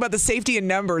interesting you think about the safety in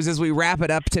numbers as we wrap it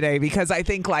up today, because I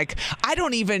think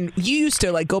you used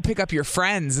to go pick up your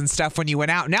friends and stuff when you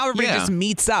went out. Now everybody just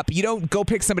meets up. You don't go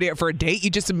pick somebody up for a date. You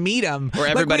just meet them. Or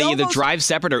everybody either drives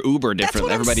separate or Uber different.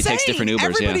 Everybody takes different Ubers.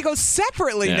 Everybody goes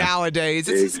separately nowadays.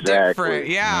 It's just different.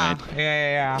 Yeah. Right.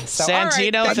 Yeah. So,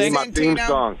 Santino, all right, my theme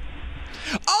song.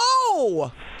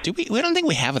 Oh! Do we don't think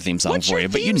we have a theme song What's for your you,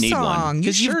 but you theme need song? one.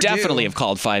 Because you definitely have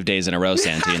called 5 days in a row,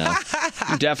 Santino.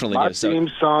 You definitely My do. So.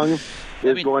 theme song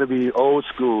is going to be old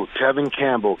school. Tevin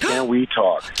Campbell, Can We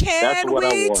Talk? That's what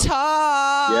I want.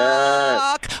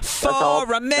 Talk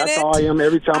for a minute? That's all I am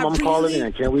every time I'm calling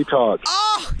in. Can we talk?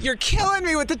 Oh, you're killing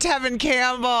me with the Tevin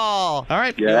Campbell. All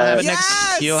right.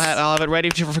 Yes. I'll have it ready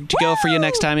to go for you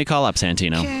next time you call up,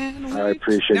 Santino. I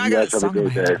appreciate you guys. Have a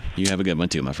good day. You have a good one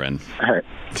too, my friend. All right.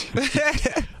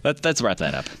 Let's wrap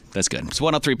that up. That's good. It's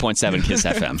 103.7 KISS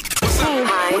FM.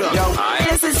 Hi.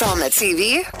 This is on the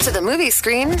TV, to the movie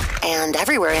screen, and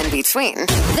everywhere in between.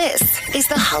 This is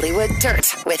the Hollywood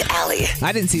Dirt with Allie.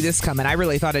 I didn't see this coming. I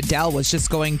really thought Adele was just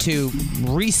going to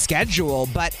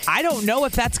reschedule, but I don't know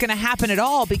if that's going to happen at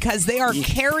all, because they are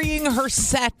carrying her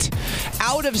set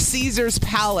out of Caesar's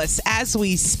Palace as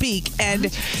we speak, and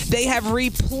they have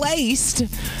replaced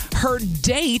her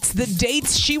dates, the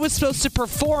dates she was supposed to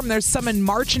perform. There's some in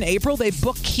March and April. They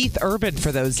booked Keith Urban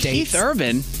for those dates. Keith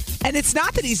Urban? And it's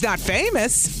not that he's not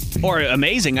famous. Or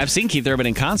amazing. I've seen Keith Urban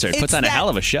in concert. Puts on a hell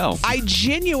of a show. I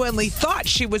genuinely thought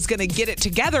she was going to get it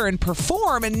together and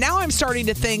perform, and now I'm starting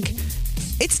to think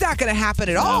it's not going to happen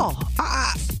at all.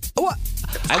 What?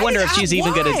 I wonder if she's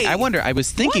even going to. I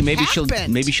was thinking maybe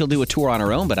she'll do a tour on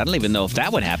her own, but I don't even know if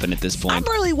that would happen at this point. I'm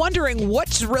really wondering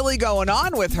what's really going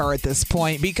on with her at this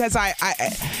point, because I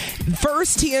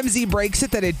first TMZ breaks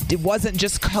it that it wasn't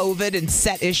just COVID and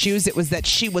set issues. It was that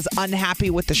she was unhappy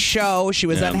with the show. She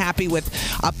was unhappy with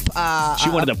she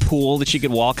wanted a pool that she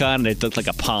could walk on, and it looked like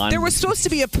a pond. There was supposed to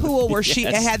be a pool where she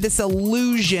had this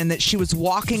illusion that she was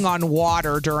walking on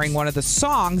water during one of the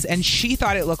songs, and she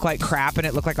thought it looked like crap and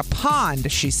it looked like a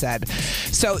pond, she said.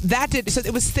 So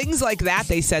it was things like that,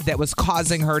 they said, that was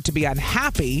causing her to be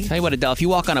unhappy. Tell you what, Adele, if you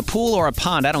walk on a pool or a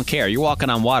pond, I don't care. You're walking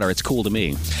on water, it's cool to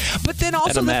me. But then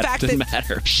also the fact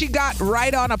that she got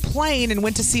right on a plane and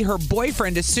went to see her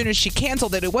boyfriend as soon as she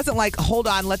canceled it. It wasn't like, hold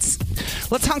on, let's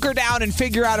hunker down and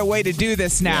figure out a way to do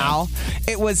this now.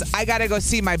 Yeah. It was, I got to go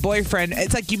see my boyfriend.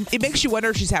 It's like, it makes you wonder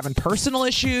if she's having personal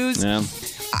issues. Yeah.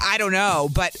 I don't know,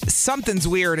 but something's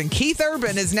weird. And Keith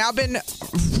Urban has now been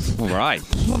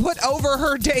put over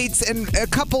her dates and a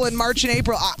couple in March and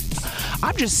April.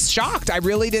 I'm just shocked. I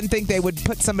really didn't think they would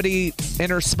put somebody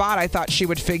in her spot. I thought she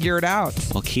would figure it out.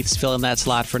 Well, Keith's filling that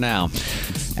slot for now.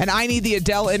 And I need the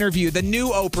Adele interview, the new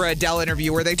Oprah Adele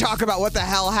interview where they talk about what the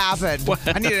hell happened.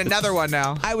 I need another one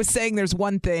now. I was saying there's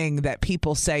one thing that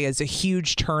people say is a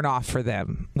huge turnoff for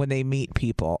them when they meet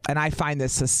people. And I find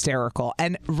this hysterical.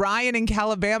 And Ryan in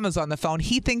Calabama's on the phone.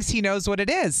 He thinks he knows what it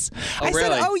is. I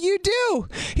said, oh, you do?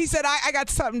 He said, I got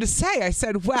something to say. I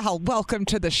said, well, welcome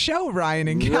to the show, Ryan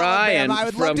in Calabama. Ryan I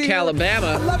would from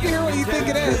Calabama. I'd love to hear what you think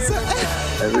it is.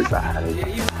 Everybody,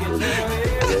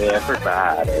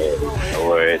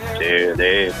 to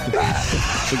this.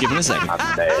 So give it a second.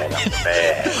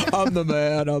 I'm the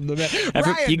man.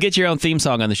 Ryan, you get your own theme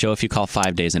song on the show if you call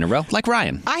 5 days in a row, like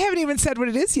Ryan. I haven't even said what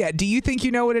it is yet. Do you think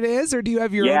you know what it is, or do you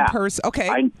have your own person? Okay.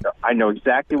 I know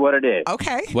exactly what it is.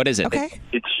 Okay. What is it? Okay.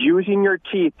 It's using your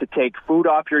teeth to take food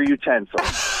off your utensils.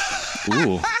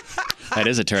 Ooh. That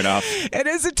is a turnoff. It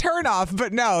is a turnoff,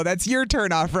 but no, that's your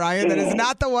turnoff, Ryan. That is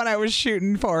not the one I was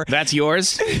shooting for. That's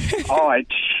yours? Oh,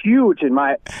 it's huge. And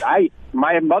my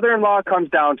mother-in-law comes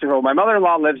down to her. My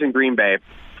mother-in-law lives in Green Bay.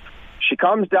 She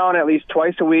comes down at least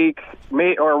twice a week,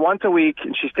 or once a week,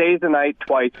 and she stays the night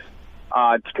twice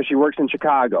because she works in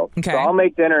Chicago. Okay. So I'll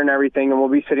make dinner and everything, and we'll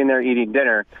be sitting there eating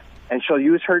dinner. And she'll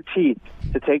use her teeth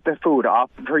to take the food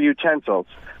off of her utensils.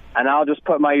 And I'll just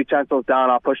put my utensils down,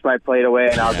 I'll push my plate away,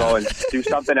 and I'll go and do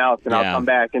something else, and I'll come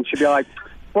back. And she'll be like,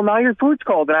 well, now your food's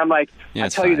cold. And I'm like, I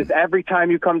tell you this every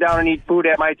time you come down and eat food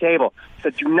at my table. So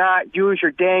do not use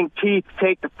your dang teeth to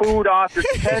take the food off your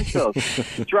utensils.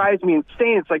 It drives me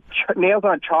insane. It's like nails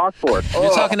on chalkboard.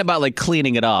 You're talking about like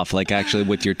cleaning it off, like actually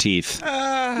with your teeth,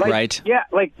 right? Yeah,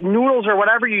 like noodles or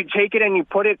whatever. You take it and you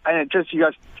put it, and you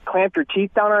just clamp your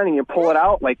teeth down on it and you pull it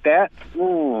out like that.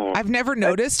 Ooh. I've never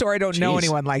noticed, or I don't know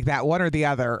anyone like that. One or the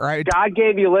other, right? God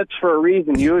gave you lips for a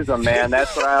reason. Use them, man.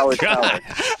 That's what I always tell her.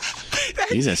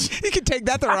 Jesus. You can take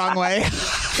that the wrong way.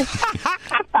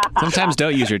 Sometimes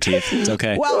don't use your teeth. It's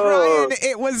okay. Well, Ryan,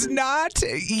 it was not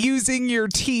using your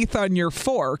teeth on your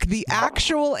fork. The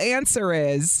actual answer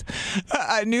is,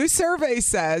 a new survey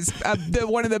says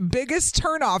one of the biggest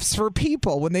turnoffs for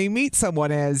people when they meet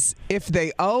someone is if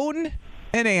they own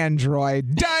an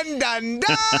Android. Dun, dun,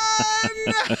 dun!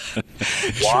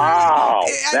 Wow.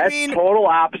 That's total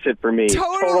opposite for me.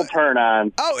 Total turn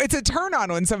on. Oh, it's a turn on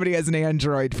when somebody has an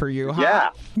Android for you, huh? Yeah.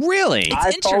 Really?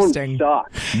 It's interesting. Suck.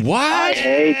 What? I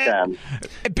hate them.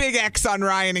 Big X on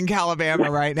Ryan in Calabama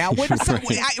right now.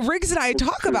 Riggs and I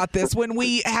talk about this when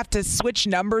we have to switch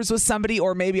numbers with somebody,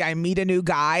 or maybe I meet a new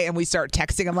guy and we start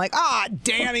texting. I'm like,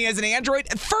 damn, he has an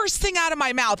Android. First thing out of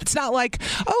my mouth. It's not like,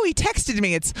 oh, he texted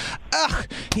me. It's,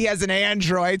 he has an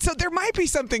Android. So there might be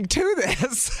something to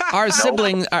this. Our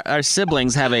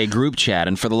siblings have a group chat,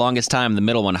 and for the longest time, the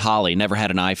middle one, Holly, never had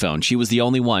an iPhone. She was the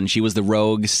only one. She was the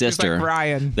rogue sister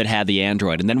that had the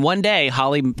Android. And then one day,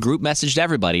 Holly group messaged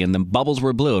everybody, and the bubbles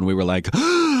were blue, and we were like,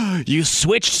 you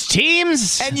switched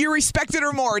teams? And you respected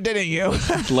her more, didn't you?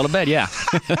 A little bit, yeah.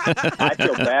 I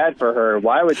feel bad for her.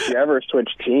 Why would she ever switch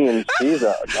teams? She's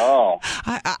a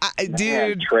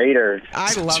dude, traitor.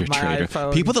 I love my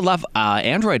iPhone. People that love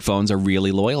Android phones are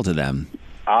really loyal to them.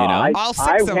 You know? I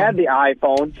had the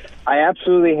iPhone. I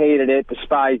absolutely hated it,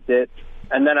 despised it.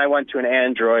 And then I went to an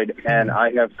Android, and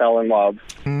I have fell in love.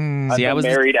 I've been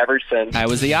married ever since. I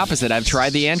was the opposite. I've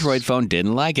tried the Android phone,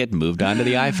 didn't like it, moved on to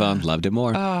the iPhone, loved it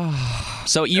more.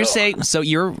 So you say, so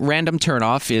your random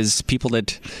turnoff is people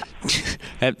that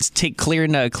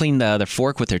Clean the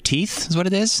fork with their teeth is what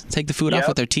it is. Take the food off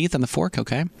with their teeth on the fork.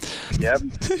 Okay. Yep.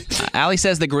 Allie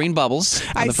says the green bubbles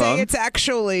on the phone. It's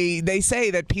actually, they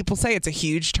say that people say it's a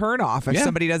huge turnoff if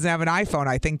somebody doesn't have an iPhone.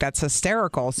 I think that's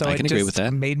hysterical. So I can agree with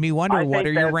that. Made me wonder, what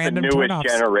are your random turnoffs? turnoffs? The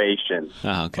newest generation.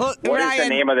 Oh, okay. Well, What Ryan, is the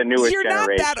name of the newest you're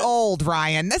generation? not that old,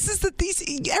 Ryan. This is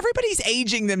everybody's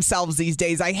aging themselves these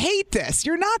days. I hate this.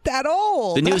 You're not that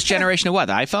old. The newest generation of what?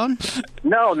 The iPhone?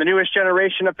 No, the newest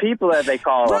generation of people that they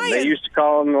call them. They used to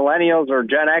call them millennials or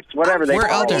Gen X, whatever they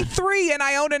call them. I'm 33 and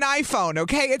I own an iPhone,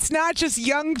 okay? It's not just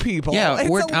young people. Yeah,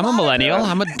 It's I'm a millennial.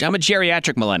 I'm a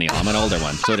geriatric millennial. I'm an older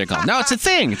one. That's what they're called. No, it's a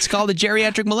thing. It's called a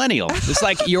geriatric millennial. It's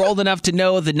like you're old enough to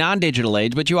know the non-digital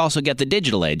age, but you also get the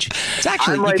digital age. It's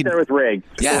actually I'm right there with Riggs.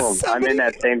 Yeah. Boom. I'm in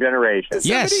that same generation.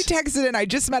 Somebody texted in. I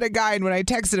just met a guy, and when I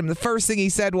texted him, the first thing he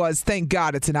said was, "Thank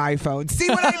God it's an iPhone." See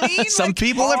what I mean? Some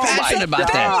people are passionate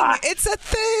about that. It's a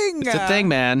thing. It's a thing,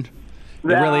 man. It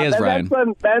really is, Ryan.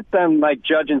 That's them like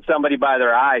judging somebody by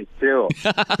their eyes too.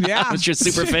 Yeah, it's just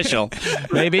superficial,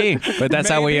 maybe, but that's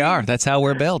how we are. That's how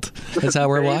we're built. That's how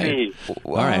we're wired.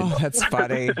 All right, that's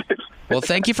funny. Well,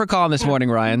 thank you for calling this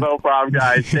morning, Ryan. No problem,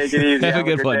 guys. Take it easy. Have a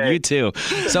good one. day. You too.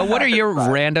 So what are your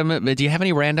do you have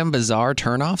any random bizarre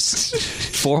turnoffs?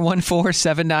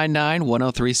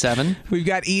 414-799-1037. We've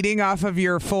got eating off of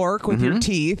your fork with your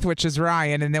teeth, which is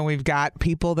Ryan, and then we've got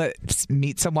people that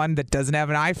meet someone that doesn't have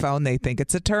an iPhone. They think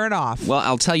it's a turnoff. Well,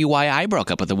 I'll tell you why I broke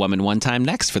up with a woman one time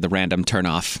next for the random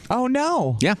turnoff. Oh,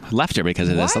 no. Yeah, left her because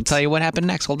of this. I'll tell you what happened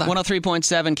next. Hold on.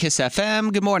 103.7 KISS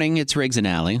FM. Good morning. It's Riggs and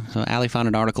Allie. So Allie found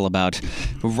an article about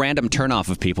random turnoff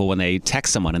of people when they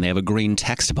text someone and they have a green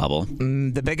text bubble.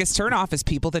 The biggest turnoff is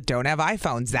people that don't have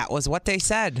iPhones. That was what they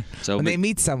said when they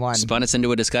meet someone. Spun us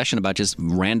into a discussion about just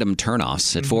random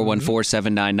turnoffs at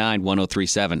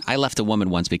 414-799-1037. I left a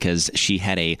woman once because she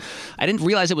had I didn't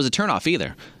realize it was a turnoff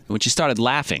either. When she started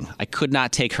laughing, I could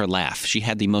not take her laugh. She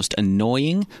had the most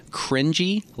annoying,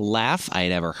 cringy laugh I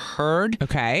had ever heard.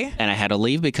 Okay. And I had to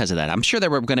leave because of that. I'm sure there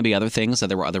were going to be other things,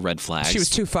 there were other red flags. She was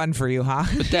too fun for you, huh?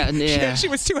 But yeah. She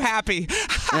was too happy.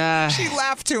 She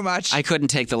laughed too much. I couldn't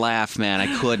take the laugh, man.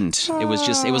 I couldn't. It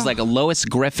was like a Lois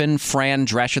Griffin, Fran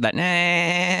Drescher, that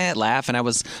laugh. And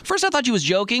first I thought she was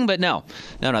joking, but no,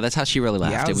 that's how she really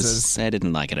laughed. I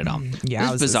didn't like it at all. Yeah,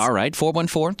 it was bizarre, right?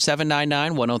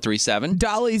 414-799-1037.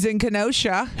 Dolly's in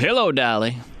Kenosha. Hello,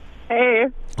 Dolly. Hey.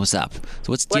 What's up?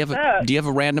 So do you have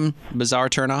a random bizarre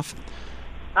turnoff?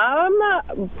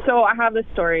 So I have this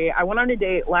story. I went on a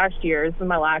date last year. This was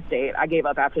my last date. I gave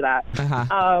up after that.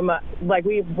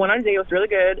 We went on a date. It was really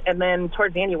good. And then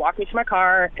towards the end, he walked me to my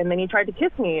car, and then he tried to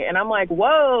kiss me. And I'm like,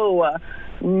 whoa,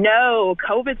 no,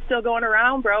 COVID's still going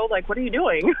around, bro. Like, what are you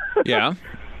doing? Yeah.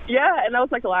 Yeah, and that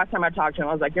was like the last time I talked to him.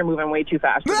 I was like, you're moving way too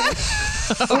fast for me.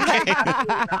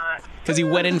 Because he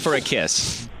went in for a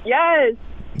kiss. Yes.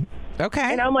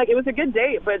 Okay. And I'm like, it was a good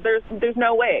date, but there's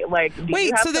no way. Like,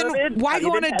 wait, so then why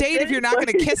go on a date if you're not going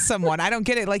to kiss someone? I don't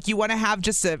get it. Like, you want to have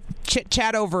just a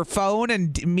chit-chat over phone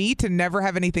and meet and never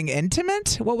have anything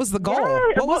intimate? What was the goal?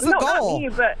 Yeah, what was the goal? Not me,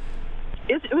 but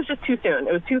it was just too soon.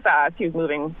 It was too fast. He was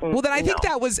moving. Well, then I think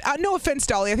that was, no offense,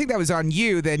 Dolly, I think that was on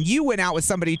you. Then you went out with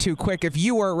somebody too quick if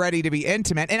you weren't ready to be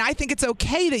intimate. And I think it's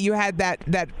okay that you had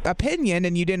that opinion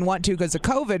and you didn't want to because of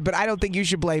COVID, but I don't think you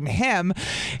should blame him.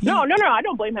 No, I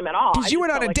don't blame him at all. Because you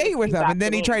went on a date with him and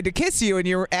then he tried to kiss you and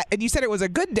you said it was a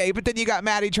good date, but then you got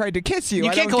mad he tried to kiss you.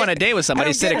 You can't go on a date with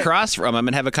somebody, sit across from him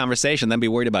and have a conversation, then be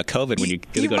worried about COVID when you go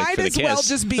for the kiss. You might as well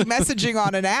just be messaging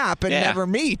on an app and never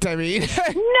meet. I mean,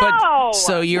 no.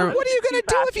 So you're. What are you going to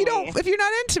do if you're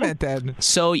not intimate then?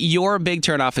 So your big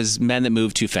turnoff is men that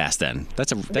move too fast. Then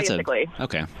that's basically.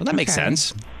 Okay. Well, that makes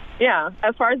sense. Yeah.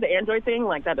 As far as the Android thing,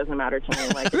 like that doesn't matter to me.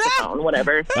 Like it's a phone,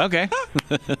 whatever. Okay.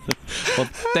 Well,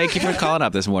 thank you for calling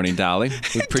up this morning, Dolly.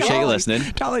 We appreciate you listening.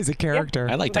 Dolly's a character.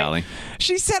 I like Dolly.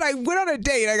 She said I went on a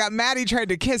date. I got mad he tried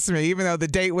to kiss me, even though the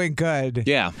date went good.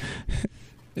 Yeah.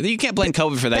 You can't blame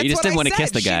COVID for that. That's you just didn't want to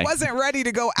kiss the guy. She wasn't ready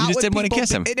to go out with people. You just didn't want to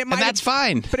kiss him. And that's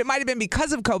fine. But it might have been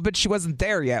because of COVID. She wasn't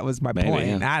there yet, was my point.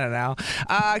 Yeah. I don't know.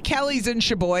 Kelly's in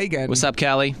Sheboygan. What's up,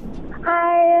 Kelly?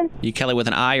 Hi. You Kelly with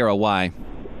an I or a Y?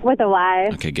 With a Y.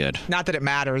 Okay, good. Not that it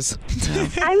matters. No.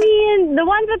 I mean, the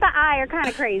ones with the I are kind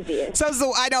of crazy.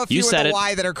 I know a few with a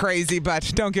Y that are crazy, but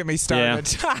don't get me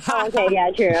started. Yeah. Okay,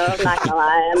 yeah, true. I'm not going to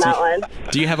lie on that one.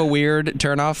 Do you have a weird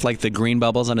turnoff, like the green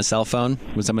bubbles on a cell phone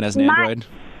when someone has an Android?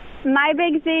 My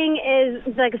big thing is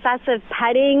like excessive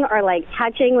petting or like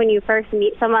touching when you first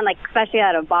meet someone, like especially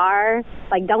at a bar.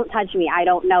 Like, don't touch me. I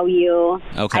don't know you.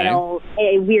 Okay.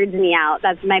 It weirds me out.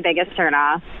 That's my biggest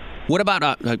turnoff. What about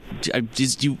do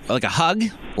you like a hug,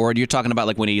 or you're talking about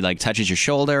like when he like touches your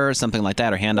shoulder or something like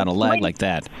that, or hand on a leg like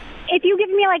that? if you give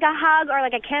me like a hug or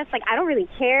like a kiss, like I don't really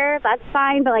care. That's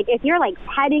fine. But like if you're like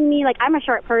petting me, like I'm a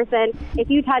short person. If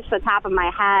you touch the top of my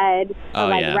head or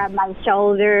rub my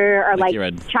shoulder or like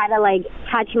try to like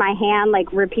touch my hand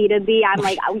like repeatedly, I'm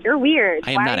like, oh, you're weird.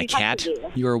 I am not a cat.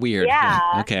 You are weird. Yeah.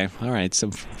 Okay. All right. So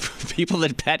people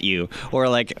that pet you or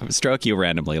like stroke you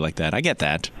randomly like that, I get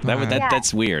that.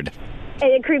 That's weird.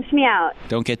 It creeps me out.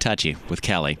 Don't get touchy with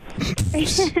Kelly.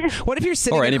 What if you're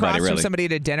sitting across from somebody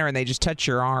at a dinner and they just touch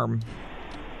your arm?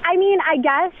 I mean, I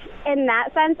guess in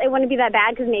that sense, it wouldn't be that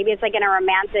bad because maybe it's like in a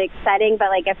romantic setting. But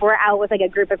like if we're out with like a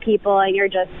group of people and you're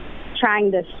just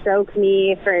trying to stroke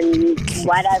me for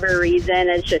whatever reason,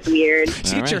 it's just weird.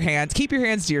 Keep your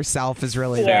hands to yourself is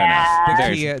really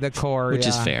the core. Which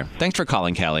is fair. Thanks for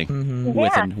calling, Kelly.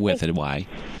 Mm-hmm. With and why.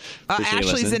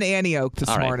 Ashley's in Antioch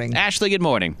this morning. Ashley, good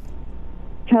morning.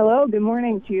 Hello, good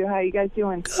morning to you. How are you guys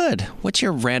doing? Good. What's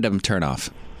your random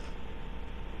turnoff?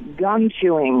 Gum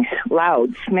chewing,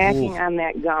 loud, smacking on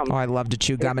that gum. Oh, I love to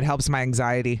chew gum. It helps my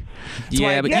anxiety.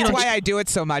 That's why I do it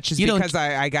so much. Is because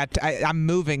I'm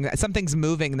moving. Something's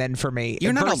moving then for me.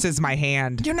 Versus my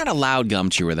hand. You're not a loud gum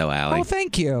chewer though, Allie. Oh,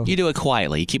 thank you. You do it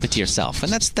quietly. You keep it to yourself,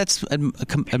 and that's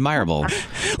admirable.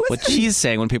 What she's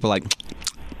saying when people are like.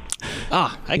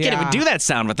 Oh, I can't even do that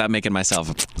sound without making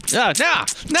myself.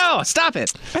 No, stop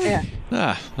it.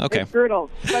 Yeah. Okay. It's brutal,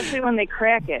 especially when they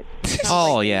crack it.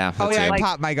 I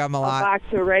pop my gum a lot. A box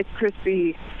of Rice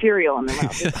Krispie cereal in the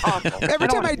mouth. It's awful. Every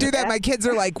time I do that, my kids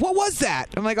are like, "What was that?"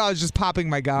 I'm like, "Oh, I was just popping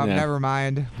my gum. Yeah. Never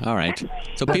mind." All right.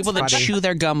 So people that chew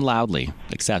their gum loudly,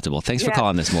 acceptable. Thanks for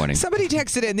calling this morning. Somebody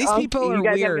texted in. These people are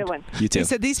weird. You too. They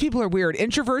said these people are weird.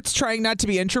 Introverts trying not to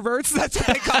be introverts. That's what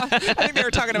they call. I think they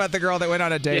were talking about the girl that went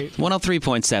on a date.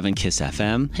 103.7 Kiss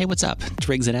FM. Hey, what's up? It's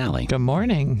Riggs and Allie. Good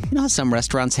morning. You know how some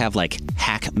restaurants have like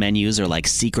hack menus or like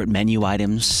secret menu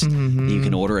items you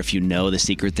can order if you know the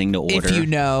secret thing to order? If you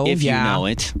know. If you know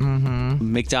it.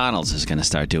 Mm-hmm. McDonald's is going to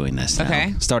start doing this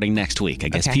now, starting next week. I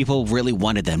guess people really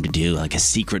wanted them to do like a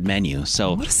secret menu.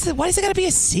 So why is it got to be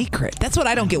a secret? That's what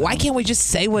I don't get. Why can't we just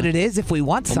say what it is if we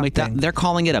want something? They're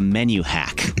calling it a menu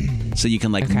hack. So you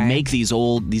can make these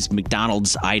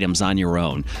McDonald's items on your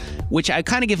own, which I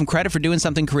kind of give them credit for doing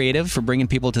something creative, for bringing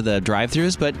people to the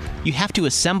drive-thrus, but you have to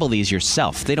assemble these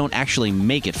yourself. They don't actually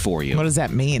make it for you. What does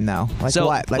that mean, though? Like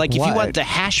what? Like if you want the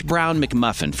hash brown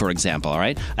McMuffin, for example, all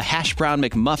right? A hash brown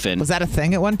McMuffin. Was that a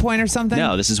thing at one point or something?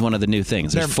 No, this is one of the new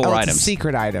things. There's 4 items. It's a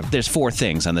secret item. There's 4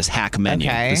 things on this hack menu,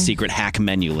 the secret hack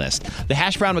menu list. The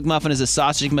hash brown McMuffin is a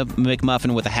sausage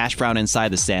McMuffin with a hash brown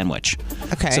inside the sandwich.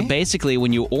 Okay. So basically,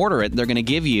 when you order it, they're going to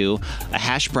give you a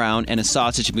hash brown and a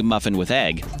sausage McMuffin with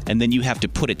egg, and then you have to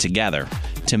put it together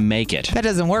to make it. That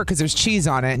doesn't work because there's cheese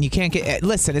on it, and you can't get.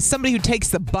 Listen, as somebody who takes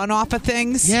the bun off of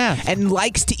things, and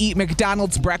likes to eat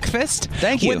McDonald's breakfast,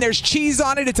 thank you. When there's cheese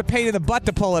on it, it's a pain in the butt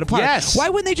to pull it apart. Yes. Why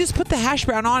wouldn't they just put the hash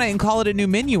brown on it and call it a new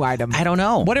menu item? I don't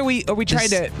know. What are we trying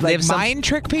to mind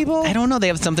trick people? I don't know. They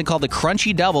have something called the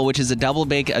Crunchy Double, which is a double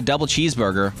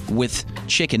cheeseburger with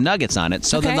chicken nuggets on it.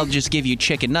 So then they'll just give you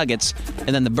chicken nuggets and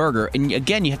then the burger, and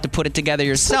again you have to put it together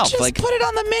yourself. So just put it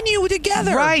on the menu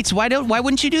together. Right. Why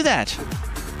wouldn't you do that?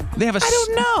 They have I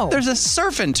don't know. There's a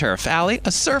surf and turf, Allie.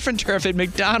 A surf and turf at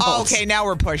McDonald's. Okay, now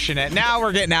we're pushing it. Now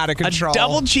we're getting out of control. A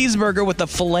double cheeseburger with a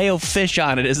Filet-O-Fish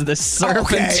on it is the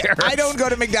surf and turf. I don't go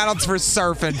to McDonald's for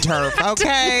surf and turf,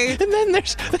 okay? And then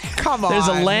there's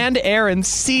a land, air, and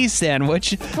sea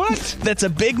sandwich. What? That's a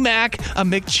Big Mac, a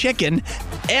McChicken,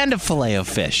 and a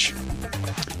Filet-O-Fish.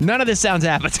 None of this sounds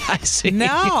appetizing.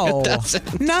 No,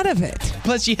 none of it.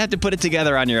 Plus, you have to put it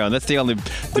together on your own. That's the only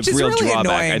real really drawback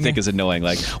annoying. I think is annoying.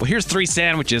 Like, well, here's 3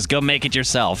 sandwiches. Go make it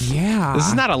yourself. Yeah. This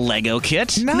is not a Lego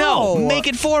kit. No. Make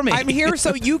it for me. I'm here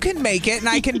so you can make it and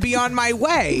I can be on my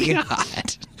way.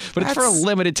 God. But it's for a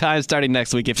limited time starting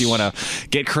next week if you want to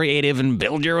get creative and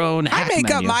build your own hack I make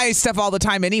menu. up my stuff all the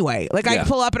time anyway. Like I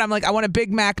pull up and I'm like, I want a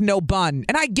Big Mac, no bun.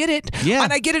 And I get it. Yeah.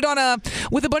 And I get it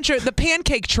with a bunch of the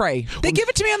pancake tray. They give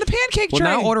it to me on the pancake tray.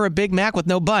 Well, now order a Big Mac with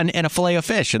no bun and a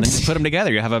Filet-O-Fish and then just put them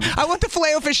together. You have a. I want the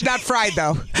Filet-O-Fish not fried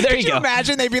though. There Could you go.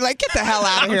 Imagine they'd be like, get the hell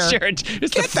out of here. Sure. It's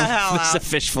get the hell out. It's a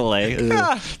fish fillet.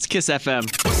 Yeah. It's Kiss FM.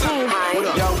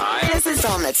 Hi. This is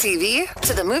on the TV,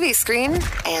 to the movie screen,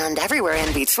 and everywhere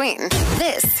in between.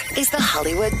 This is the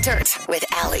Hollywood Dirt with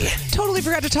Allie. Totally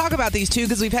forgot to talk about these two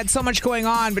because we've had so much going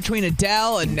on between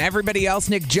Adele and everybody else,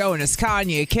 Nick Jonas,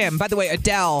 Kanye, Kim. By the way,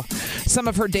 Adele, some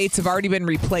of her dates have already been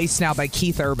replaced now by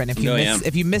Keith Urban.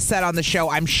 If you missed that on the show,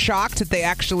 I'm shocked that they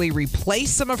actually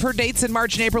replaced some of her dates in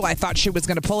March and April. I thought she was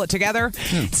going to pull it together.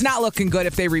 It's not looking good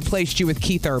if they replaced you with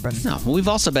Keith Urban. No, well, we've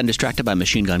also been distracted by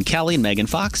Machine Gun Kelly and Megan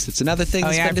Fox. It's another thing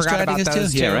that's been distracting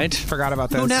us too. Yeah, right? Forgot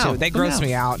about those two. They gross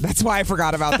me out. That's why I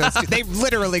forgot about those two. They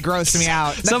literally gross me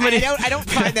out. I don't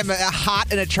find them hot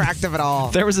and attractive at all.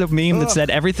 There was a meme that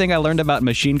said, everything I learned about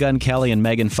Machine Gun Kelly and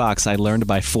Megan Fox, I learned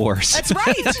by force. That's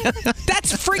right.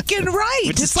 That's freaking right.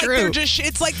 It's like true.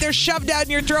 It's like they're shoved down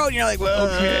your throat and you're like,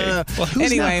 okay. Well,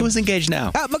 who's engaged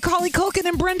now? Macaulay Culkin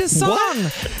and Brenda Song.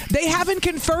 What? They haven't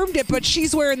confirmed it, but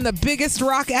she's wearing the biggest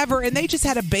rock ever, and they just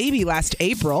had a baby last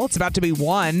April. It's about to be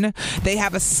 1. They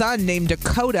have a son named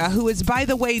Dakota, who is, by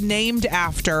the way, named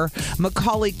after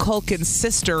Macaulay Culkin's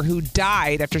sister, who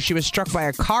died after she was struck by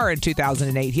a car in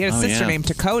 2008. He had a sister named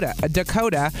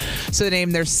Dakota, so they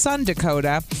named their son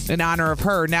Dakota in honor of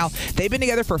her. Now, they've been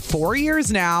together for 4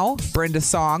 years now. Brenda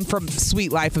Song from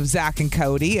Sweet Life of Zach and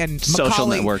Cody, and Social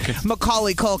Network.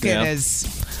 Macaulay Culkin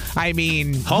is... I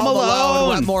mean, Home Alone.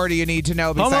 What more do you need to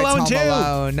know besides Home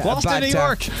Alone? Boston, New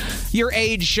York. Your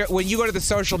age, when you go to the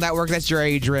Social Network, that's your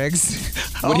age, Riggs.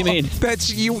 What do you mean?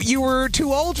 That's you were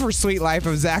too old for Sweet Life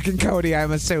of Zach and Cody,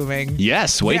 I'm assuming.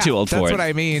 Yes, way too old for it. That's what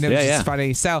I mean. It was just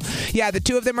funny. So, yeah, the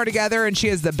two of them are together, and she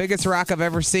is the biggest rock I've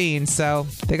ever seen. So,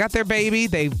 they got their baby.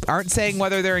 They aren't saying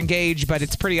whether they're engaged, but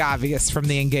it's pretty obvious from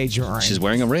the engagement ring. She's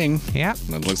wearing a ring. Yeah.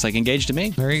 It looks like engaged to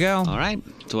me. There you go. All right.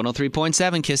 It's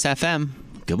 103.7 KISS FM.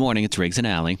 Good morning. It's Riggs and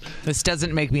Alley. This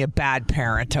doesn't make me a bad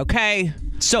parent, okay?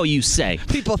 So you say.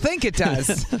 People think it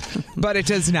does, but it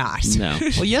does not. No.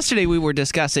 Well, yesterday we were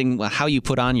discussing how you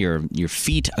put on your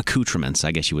feet accoutrements,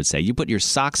 I guess you would say. You put your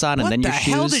socks on and then your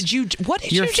shoes. What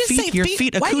did you just say? Your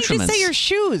feet accoutrements. Why did you just say your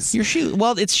shoes? Your shoes.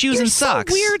 Well, it's shoes and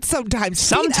socks. So weird sometimes.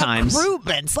 Sometimes. Feet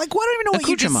accoutrements. Like, what? I don't even know what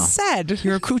you just said.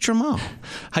 Your accoutrement.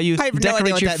 How you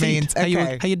decorate your feet.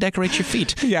 Okay. How you decorate your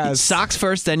feet. Yes. Socks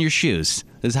first, then your shoes.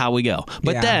 This is how we go.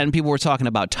 But then people were talking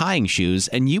about tying shoes,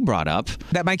 and you brought up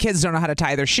that my kids don't know how to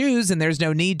tie their shoes, and there's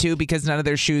no need to because none of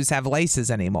their shoes have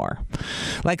laces anymore.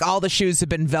 Like, all the shoes have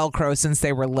been Velcro since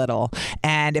they were little.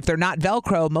 And if they're not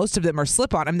Velcro, most of them are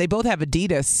slip-on. I mean, they both have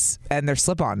Adidas, and they're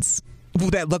slip-ons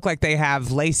that look like they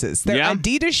have laces. They're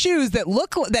Adidas shoes that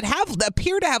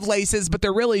appear to have laces, but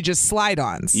they're really just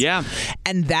slide-ons. Yeah.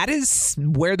 And that is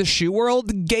where the shoe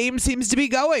world game seems to be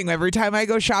going every time I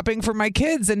go shopping for my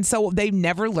kids. And so they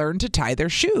never learn to tie their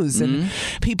shoes. And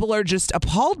people are just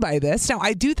appalled by this. Now,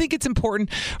 I do think it's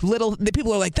important.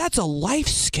 People are like, that's a life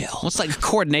skill. Well, it's like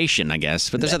coordination, I guess.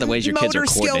 But there's other ways your kids are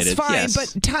coordinated. Motor skills,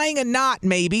 fine. But tying a knot,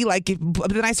 maybe.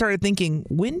 But then I started thinking,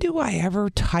 when do I ever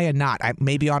tie a knot?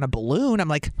 Maybe on a balloon. I'm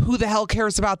like, who the hell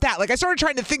cares about that? Like, I started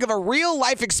trying to think of a real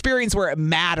life experience where it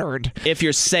mattered. If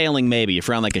you're sailing, maybe. If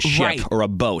you're on like a ship or a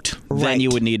boat, then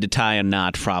you would need to tie a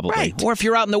knot probably. Right. Or if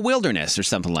you're out in the wilderness or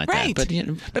something like that. But,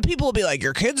 but people will be like,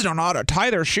 your kids don't know how to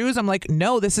tie their shoes. I'm like,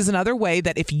 no, this is another way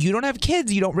that if you don't have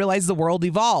kids, you don't realize the world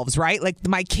evolves, right? Like,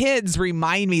 my kids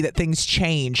remind me that things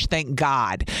change, thank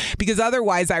God. Because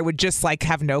otherwise I would just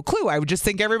have no clue. I would just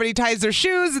think everybody ties their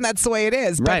shoes and that's the way it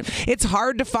is. But it's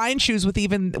hard to find shoes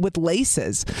with laces.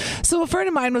 So a friend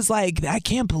of mine was like, I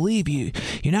can't believe you're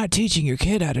not teaching your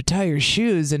kid how to tie your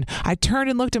shoes. And I turned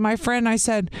and looked at my friend and I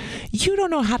said, you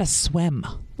don't know how to swim.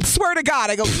 Swear to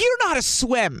God, I go, you don't know how to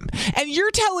swim. And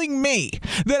you're telling me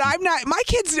that I'm not, my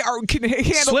kids can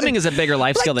handle swimming is a bigger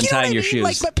life skill than tying your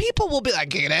shoes. But people will be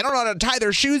like, they don't know how to tie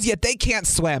their shoes, yet they can't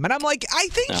swim. And I'm like, I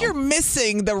think you're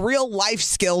missing the real life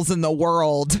skills in the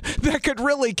world that could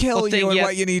really kill you and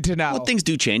what you need to know. Well, things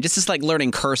do change. It's just like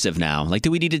learning cursive now. Like, do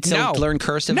we need to learn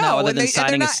cursive now other than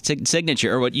signing a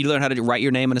signature? Or what you learn how to write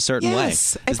your name in a certain way?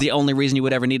 Is the only reason you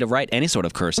would ever need to write any sort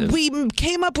of cursive. We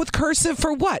came up with cursive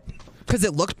for what? Because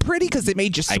it looked pretty? Because it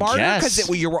made you smarter? Because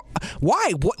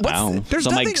why? There's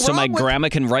nothing wrong so my grandma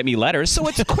can write me letters. So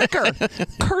it's quicker.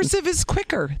 Cursive is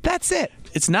quicker. That's it.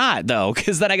 It's not, though,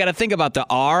 because then I got to think about the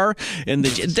R and the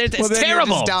G. It's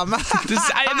terrible. You're just dumb.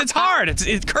 It's hard.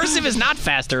 Cursive is not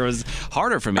faster. It was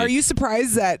harder for me. Are you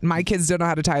surprised that my kids don't know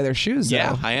how to tie their shoes, though?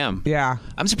 Yeah, I am. Yeah.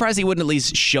 I'm surprised he wouldn't at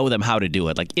least show them how to do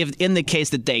it. Like, if in the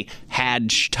case that they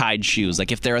had tied shoes,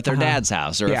 like if they're at their dad's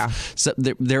house, or if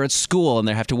they're at school and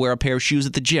they have to wear a pair of shoes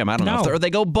at the gym. I don't know. Or they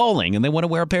go bowling and they want to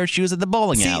wear a pair of shoes at the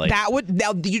bowling alley.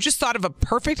 Now, you just thought of a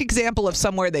perfect example of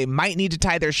somewhere they might need to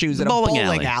tie their shoes at a bowling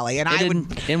alley. And I would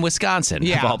in Wisconsin,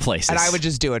 Yeah. of all places. And I would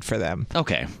just do it for them.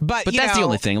 Okay. But you that's the know-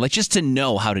 only thing. Like, just to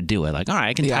know how to do it. Like, all right,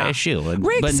 I can tie Yeah. a shoe.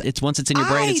 Riggs, But once it's in your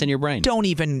brain, it's in your brain. Don't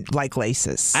even like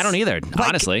laces. I don't either, Like,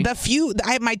 honestly.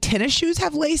 My tennis shoes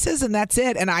have laces, and that's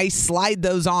it. And I slide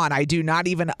those on. I do not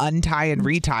even untie and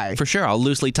retie. For sure. I'll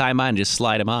loosely tie mine and just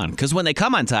slide them on. Because when they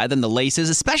come untied, then the laces,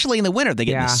 especially in the winter, they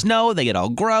get in the snow, they get all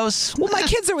gross. Well, my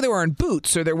kids they're wearing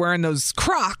boots, or they're wearing those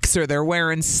Crocs, or they're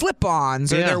wearing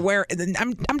slip-ons, or they're wearing.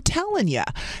 I'm telling you,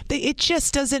 it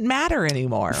just doesn't matter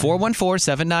anymore.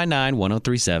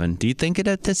 414-799-1037. Do you think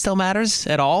it still matters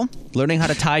at all? Learning how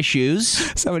to tie shoes?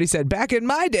 Somebody said, back in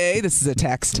my day, this is a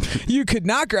text, you could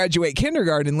not graduate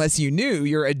kindergarten unless you knew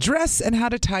your address and how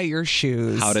to tie your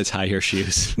shoes. How to tie your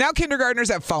shoes. Now kindergartners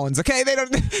have phones, okay? They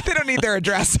don't need their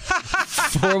address.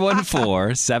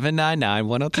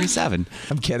 414-799-1037.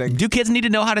 I'm kidding. Do kids need to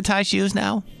know how to tie shoes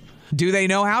now? Do they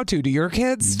know how to? Do your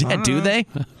kids? Do they?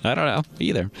 I don't know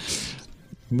either.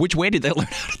 Which way did they learn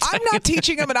how to tie I'm not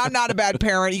teaching them, and I'm not a bad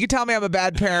parent. You can tell me I'm a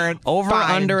bad parent. Over,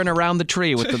 Fine. under, and around the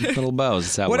tree with the little bows.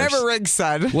 That's how it Whatever works. Riggs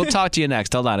said. We'll talk to you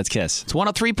next. Hold on, it's Kiss. It's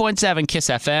 103.7 Kiss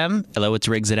FM. Hello, it's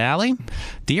Riggs and Alley.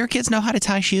 Do your kids know how to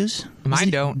tie shoes? Mine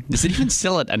don't. Is it even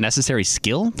still a necessary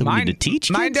skill that we need to teach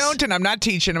kids? Mine don't, and I'm not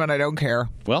teaching them, and I don't care.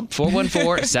 Well,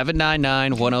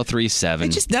 414-799-1037.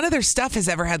 It's just none of their stuff has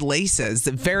ever had laces.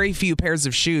 Very few pairs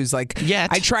of shoes. Like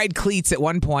I tried cleats at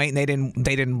one point, and they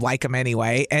didn't like them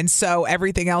anyway. And so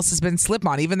everything else has been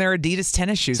slip-on. Even their Adidas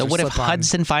tennis shoes. So are what if slip-on.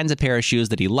 Hudson finds a pair of shoes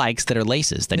that he likes that are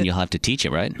laces? Then you'll have to teach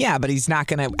it, right? Yeah, but he's not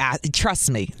going to. Trust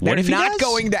me, What they're if he not does?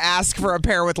 going to ask for a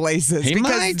pair with laces He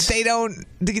because might.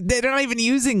 they're not even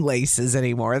using laces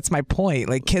anymore. That's my point.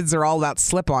 Like kids are all about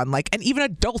slip-on, and even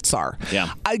adults are. Yeah.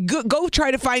 Go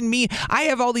try to find me. I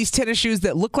have all these tennis shoes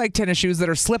that look like tennis shoes that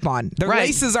are slip-on. The Right.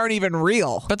 laces aren't even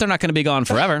real. But they're not going to be gone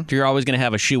forever. You're always going to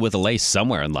have a shoe with a lace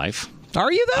somewhere in life.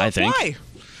 Are you though? I think. Why?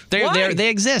 They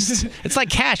exist. It's like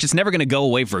cash. It's never going to go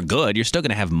away for good. You're still going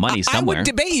to have money somewhere. I would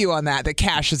debate you on that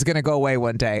cash is going to go away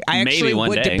one day. I Maybe actually one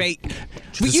would day. debate. But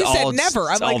It's you said all- never.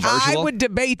 I'm it's all like, I virtual? would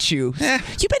debate you.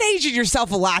 You've been aging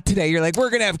yourself a lot today. You're like, we're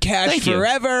going to have cash Thank you.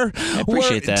 forever. I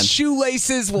appreciate that.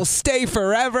 Shoelaces will stay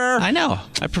forever. I know.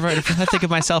 I think of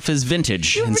myself as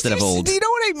vintage instead of old. Do you know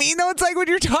what I mean, though? It's like when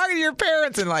you're talking to your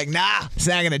parents and like, nah, it's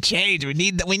not going to change. We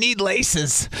need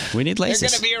laces. We need laces. They're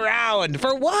going to be around.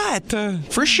 For what?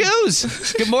 For shoes.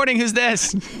 Good morning. Who's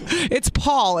this? It's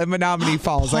Paul in Menominee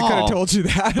Falls. I could have told you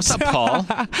that. What's up, Paul?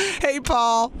 Hey,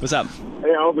 Paul. What's up?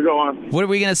 Hey, how's it going? What are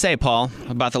we going to say, Paul,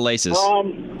 about the laces?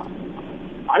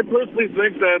 I personally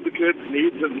think that the kids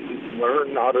need to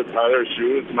learn how to tie their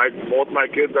shoes. Both my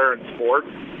kids are in sports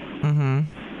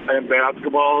and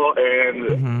basketball,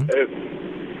 and if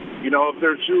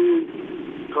their shoe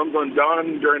comes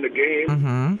undone during the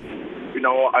game,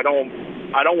 I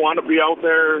don't want to be out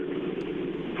there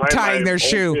tying their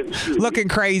shoe, looking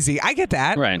crazy. I get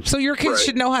that. Right. So your kids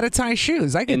should know how to tie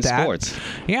shoes. I get In that. sports.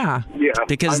 Yeah. Yeah,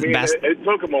 Because it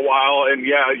took them a while, and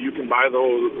you can buy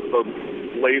those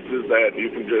laces that you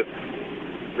can just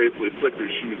basically slip your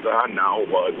shoes on now.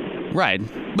 But Right.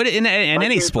 But in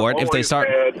any kids sport, have if they always start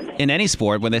had- in any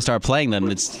sport, when they start playing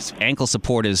them, it's ankle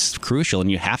support is crucial,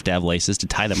 and you have to have laces to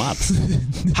tie them up.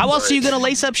 How else are you going to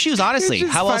lace up shoes? Honestly, It's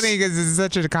just how else? funny because it's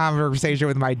such a conversation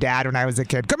with my dad when I was a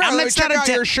kid. Come on, let's check out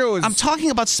your shoes. I'm talking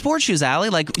about sports shoes, Allie.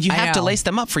 Like you I have to know. lace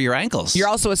them up for your ankles. You're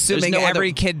also assuming There's no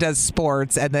every kid does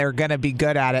sports and they're going to be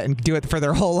good at it and do it for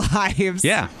their whole lives.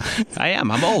 Yeah, I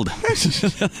am. I'm old.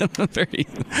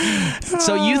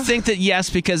 So you think that yes,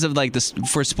 because of like this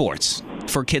for sports,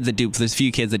 for there's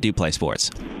few kids that do play sports.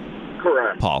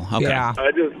 correct. Paul, okay. Yeah.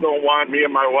 I just don't want me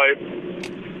and my wife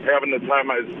having to tie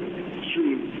my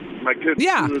shoes, my kids'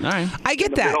 Yeah. shoes. All right. I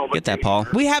get that. Get that, Paul.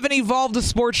 We haven't evolved to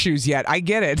sports shoes yet. I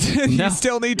get it. No. You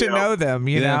still need to know them,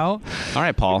 you know? All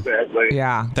right, Paul. Exactly.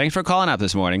 Yeah. Thanks for calling up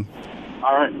this morning.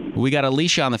 All right. We got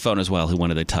Alicia on the phone as well who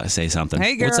wanted to say something.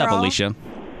 Hey, What's up, girl. Alicia?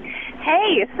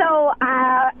 Hey, so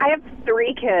I have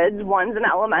 3 kids. One's in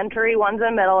elementary, one's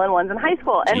in middle, and one's in high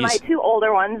school. And Jeez. my 2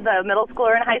 older ones, the middle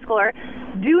schooler and high schooler,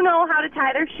 do know how to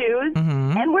tie their shoes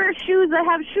and wear shoes that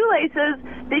have shoelaces.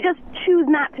 They just choose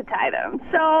not to tie them.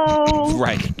 So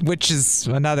Right. Which is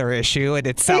another issue in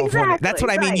itself. Exactly, That's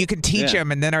what I mean. right. You can teach Yeah.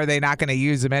 them, and then are they not going to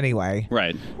use them anyway?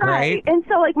 Right. Right. And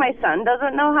so, like, my son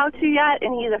doesn't know how to yet,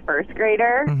 and he's a first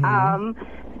grader.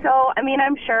 So, I mean,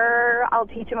 I'm sure I'll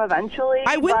teach him eventually.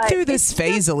 I went through this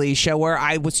phase, Alicia, where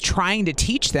I was trying to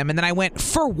teach them, and then I went,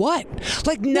 for what?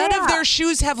 Like, none of their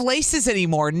shoes have laces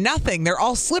anymore. Nothing. They're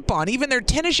all slip-on. Even their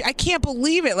tennis I can't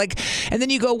believe it. Like, and then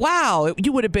you go, wow,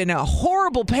 you would have been a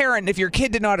horrible parent if your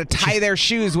kid didn't know how to tie their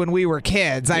shoes when we were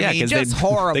kids. I mean, just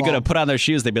horrible. They're going to put on their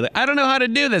shoes. They'd be like, I don't know how to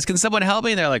do this. Can someone help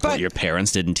me? And they're like, well, your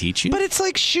parents didn't teach you? But it's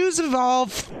like shoes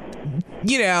evolve.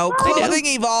 You know, clothing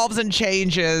evolves and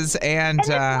changes, and it's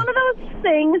one of those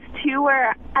things too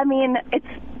where, I mean,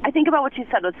 I think about what you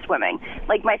said with swimming.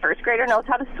 Like, my first grader knows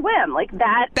how to swim. Like,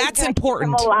 that's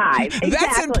important. Keep him alive. Exactly.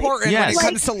 That's important when it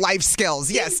comes to life skills.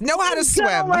 Yes, know how to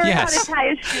swim. Learn how to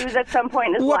tie his shoes at some point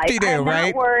in his life. I'm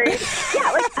not worried.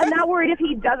 I'm not worried if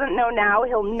he doesn't know now,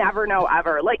 he'll never know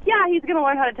ever. Like, yeah, he's going to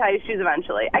learn how to tie his shoes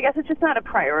eventually. I guess it's just not a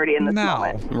priority in this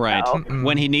moment. Right. So.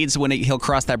 When he'll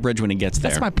cross that bridge when he gets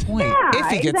there. That's my point. Yeah, if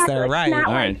he gets there, it's right. not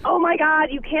All like, oh my God,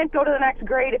 you can't go to the next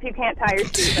grade if you can't tie your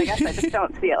shoes. I guess I just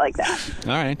don't see it like that.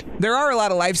 All right. There are a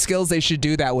lot of life skills they should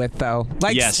do that with, though.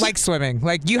 Like swimming.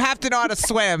 Like, you have to know how to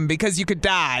swim because you could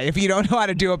die if you don't know how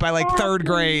to do it by like third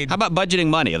grade. How about budgeting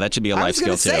money? That should be a life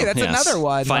skill too. That's another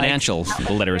one. Financial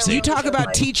literacy. You talk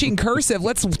about teaching cursive.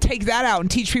 Let's take that out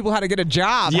and teach people how to get a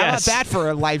job. Yes. How about that for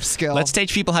a life skill? Let's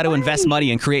teach people how to invest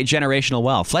money and create generational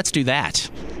wealth. Let's do that.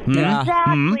 Yeah.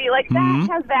 Exactly. Like, that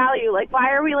has value. Like,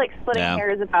 why are we like splitting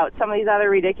hairs about some of these other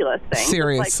ridiculous things?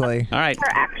 Seriously. All right.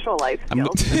 Our actual life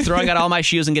skills. I'm throwing out all my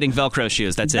shoes and getting Velcro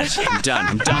shoes. That's it. I'm done.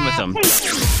 I'm done with them.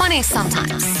 Funny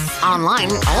sometimes. Online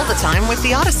all the time with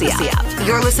the Odyssey app.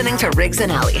 You're listening to Riggs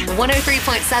and Alley,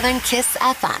 103.7 KISS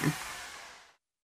FM.